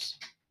playoffs.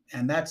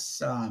 And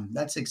that's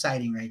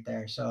exciting right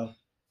there. So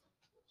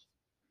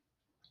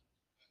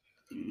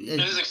it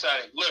is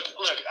exciting. Look,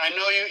 I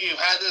know you've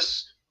had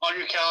this on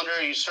your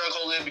calendar. You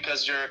circled it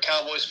because you're a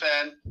Cowboys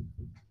fan.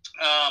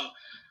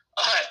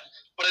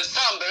 But it's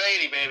Tom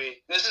Brady,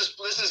 baby. This is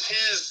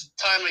his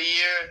time of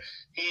year.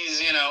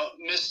 He's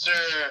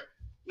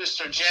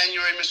Mr.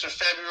 January, Mr.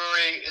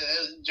 February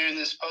during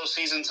this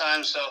postseason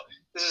time. So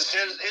this is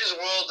his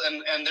world,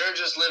 and they're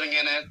just living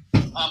in it.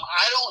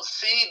 I don't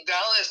see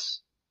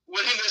Dallas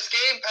winning this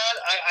game,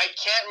 Pat. I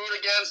can't root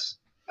against,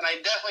 and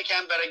I definitely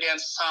can't bet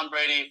against Tom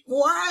Brady.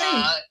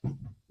 Why?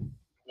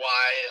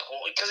 Why?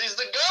 Because he's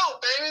the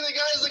GOAT, baby. The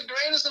guy's the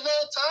greatest of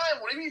all time.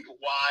 What do you mean,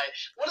 why?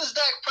 What does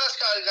Dak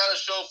Prescott got to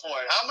show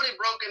for it? How many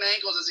broken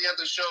ankles does he have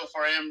to show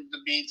for him to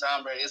beat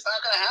Tom Brady? It's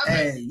not going to happen.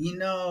 Hey,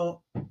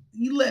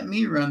 you let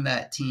me run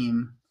that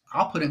team.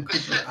 I'll put in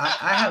Cooper.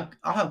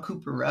 I'll have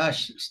Cooper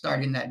Rush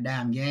starting that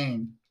damn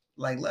game.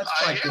 Like, let's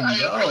fucking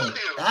go.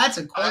 That's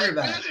a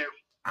quarterback.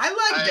 I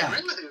like Dak.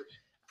 Agree with you.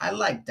 I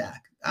like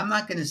Dak. I'm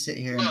not going to sit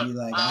here and be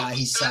like,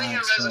 he sucks. Sending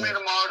your resume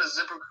tomorrow to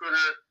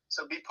ZipRecruiter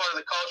to be part of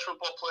the college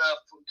football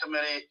playoff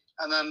committee,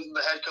 and then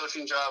the head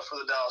coaching job for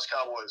the Dallas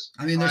Cowboys.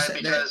 I mean,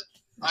 because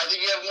I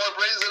think you have more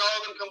brains than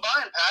all of them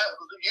combined, Pat.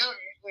 You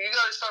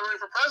got to start running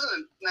for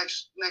president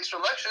next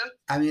election.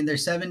 I mean,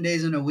 there's 7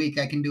 days in a week.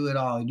 I can do it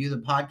all. I do the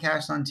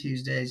podcast on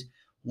Tuesdays.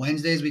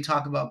 Wednesdays, we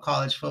talk about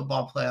college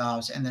football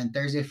playoffs. And then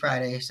Thursday,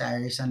 Friday,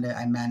 Saturday, Sunday,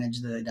 I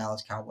manage the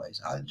Dallas Cowboys.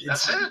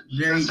 That's it.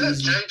 Very easy. Jerry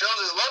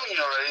Jones is loving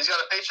you already. He's got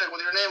a paycheck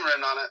with your name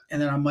written on it. And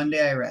then on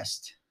Monday, I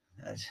rest.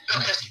 Okay, so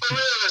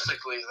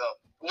realistically, though,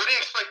 what do you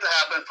expect to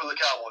happen for the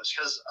Cowboys?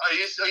 Because are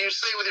you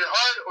staying with your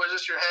heart, or is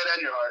this your head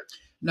and your heart?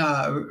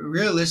 No,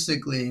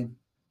 realistically,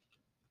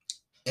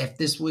 if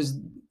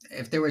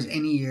there was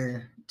any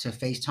year to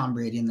face Tom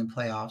Brady in the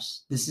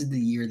playoffs, this is the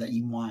year that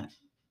you want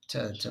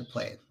to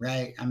play,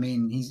 right? I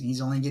mean, he's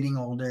only getting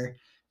older.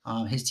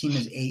 His team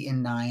is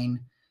 8-9.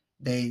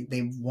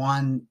 They've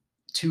won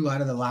 2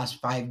 out of the last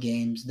 5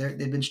 games.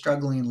 They've been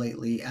struggling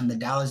lately, and the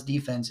Dallas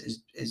defense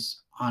is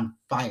on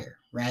fire,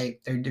 right?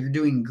 They're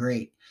doing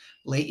great.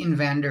 Leighton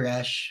Vander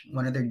Esch,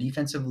 one of their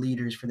defensive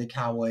leaders for the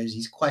Cowboys,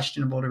 he's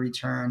questionable to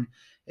return.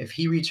 If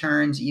he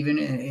returns, even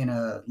in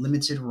a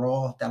limited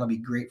role, that'll be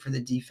great for the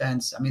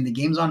defense. I mean, the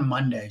game's on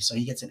Monday, so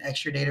he gets an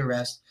extra day to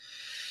rest.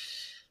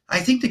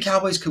 I think the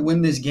Cowboys could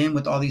win this game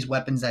with all these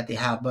weapons that they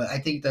have, but I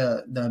think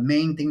the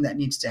main thing that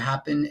needs to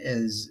happen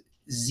is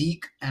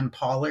Zeke and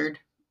Pollard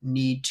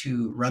need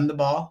to run the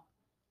ball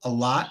a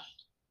lot.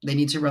 They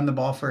need to run the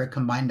ball for a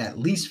combined at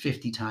least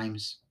 50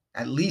 times,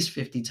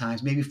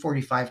 maybe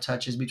 45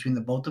 touches between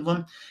the both of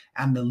them.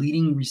 And the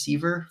leading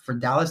receiver for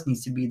Dallas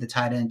needs to be the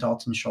tight end,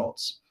 Dalton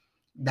Schultz.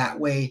 That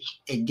way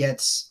it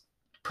gets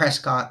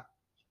Prescott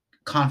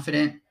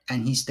confident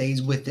and he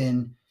stays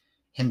within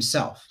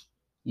himself.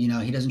 He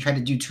doesn't try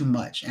to do too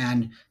much.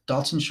 And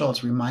Dalton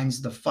Schultz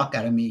reminds the fuck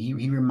out of me.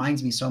 He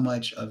reminds me so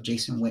much of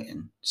Jason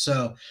Witten.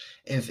 So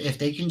if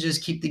they can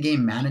just keep the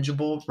game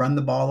manageable, run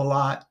the ball a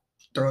lot,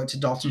 throw it to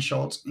Dalton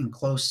Schultz in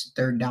close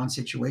third down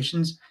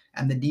situations,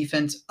 and the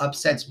defense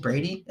upsets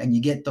Brady, and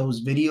you get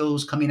those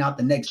videos coming out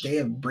the next day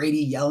of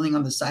Brady yelling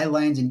on the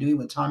sidelines and doing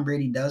what Tom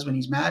Brady does when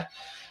he's mad,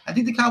 I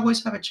think the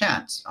Cowboys have a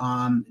chance.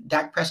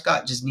 Dak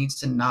Prescott just needs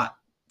to not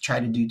try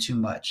to do too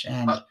much.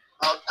 And I'll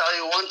tell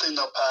you one thing,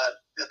 though, Pat.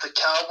 If the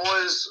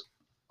Cowboys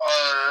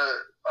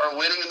are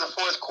winning in the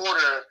fourth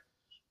quarter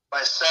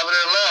by 7 or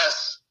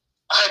less,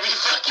 I'd be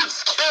fucking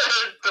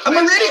scared. I'm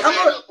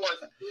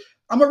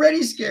I'm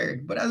already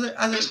scared. But as a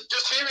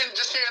just hearing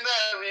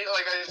that, I mean,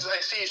 like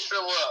I see you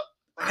shrivel up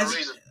for no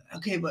reason.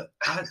 Okay, but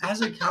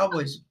as a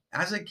Cowboys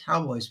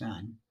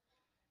fan,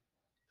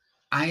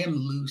 I am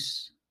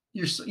loose.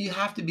 You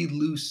have to be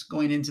loose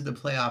going into the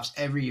playoffs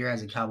every year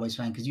as a Cowboys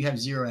fan because you have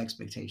zero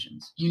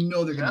expectations. You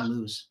know they're going to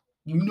lose.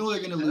 You know they're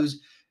going to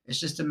lose. It's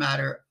just a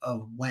matter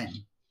of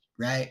when,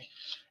 right?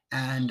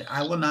 And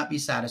I will not be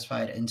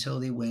satisfied until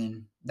they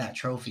win that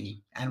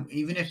trophy. And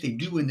even if they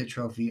do win the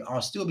trophy,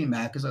 I'll still be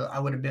mad because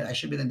I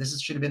should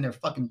have been their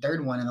fucking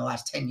third one in the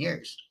last 10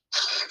 years.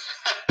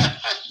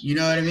 You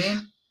know what I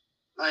mean?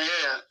 I hear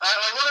you.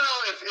 I want to know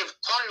if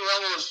Tony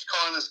Romo was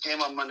calling this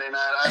game on Monday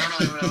night. I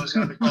don't even know who's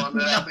going to be calling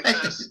that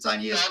because it's on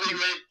ESPN.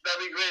 That'd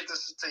be great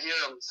to hear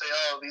them say,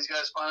 "Oh, these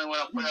guys finally won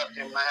a playoff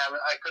game." And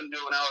I couldn't do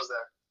it when I was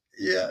there.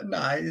 Yeah, no,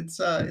 it's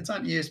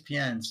on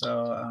ESPN,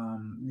 so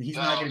he's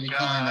not going to be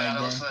calling that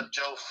game. Also,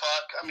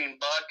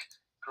 Buck.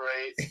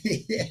 Great.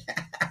 Yeah.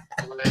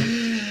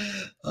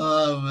 Great.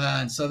 Oh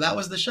man, so that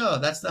was the show.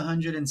 That's the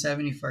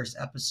 171st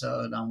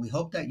episode. We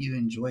hope that you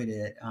enjoyed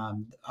it.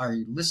 Our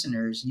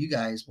listeners, you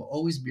guys will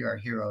always be our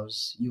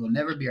heroes. You will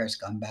never be our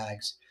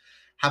scumbags.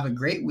 Have a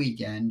great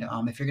weekend.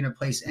 If you're going to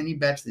place any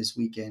bets this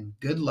weekend,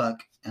 good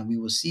luck, and we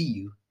will see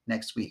you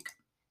next week.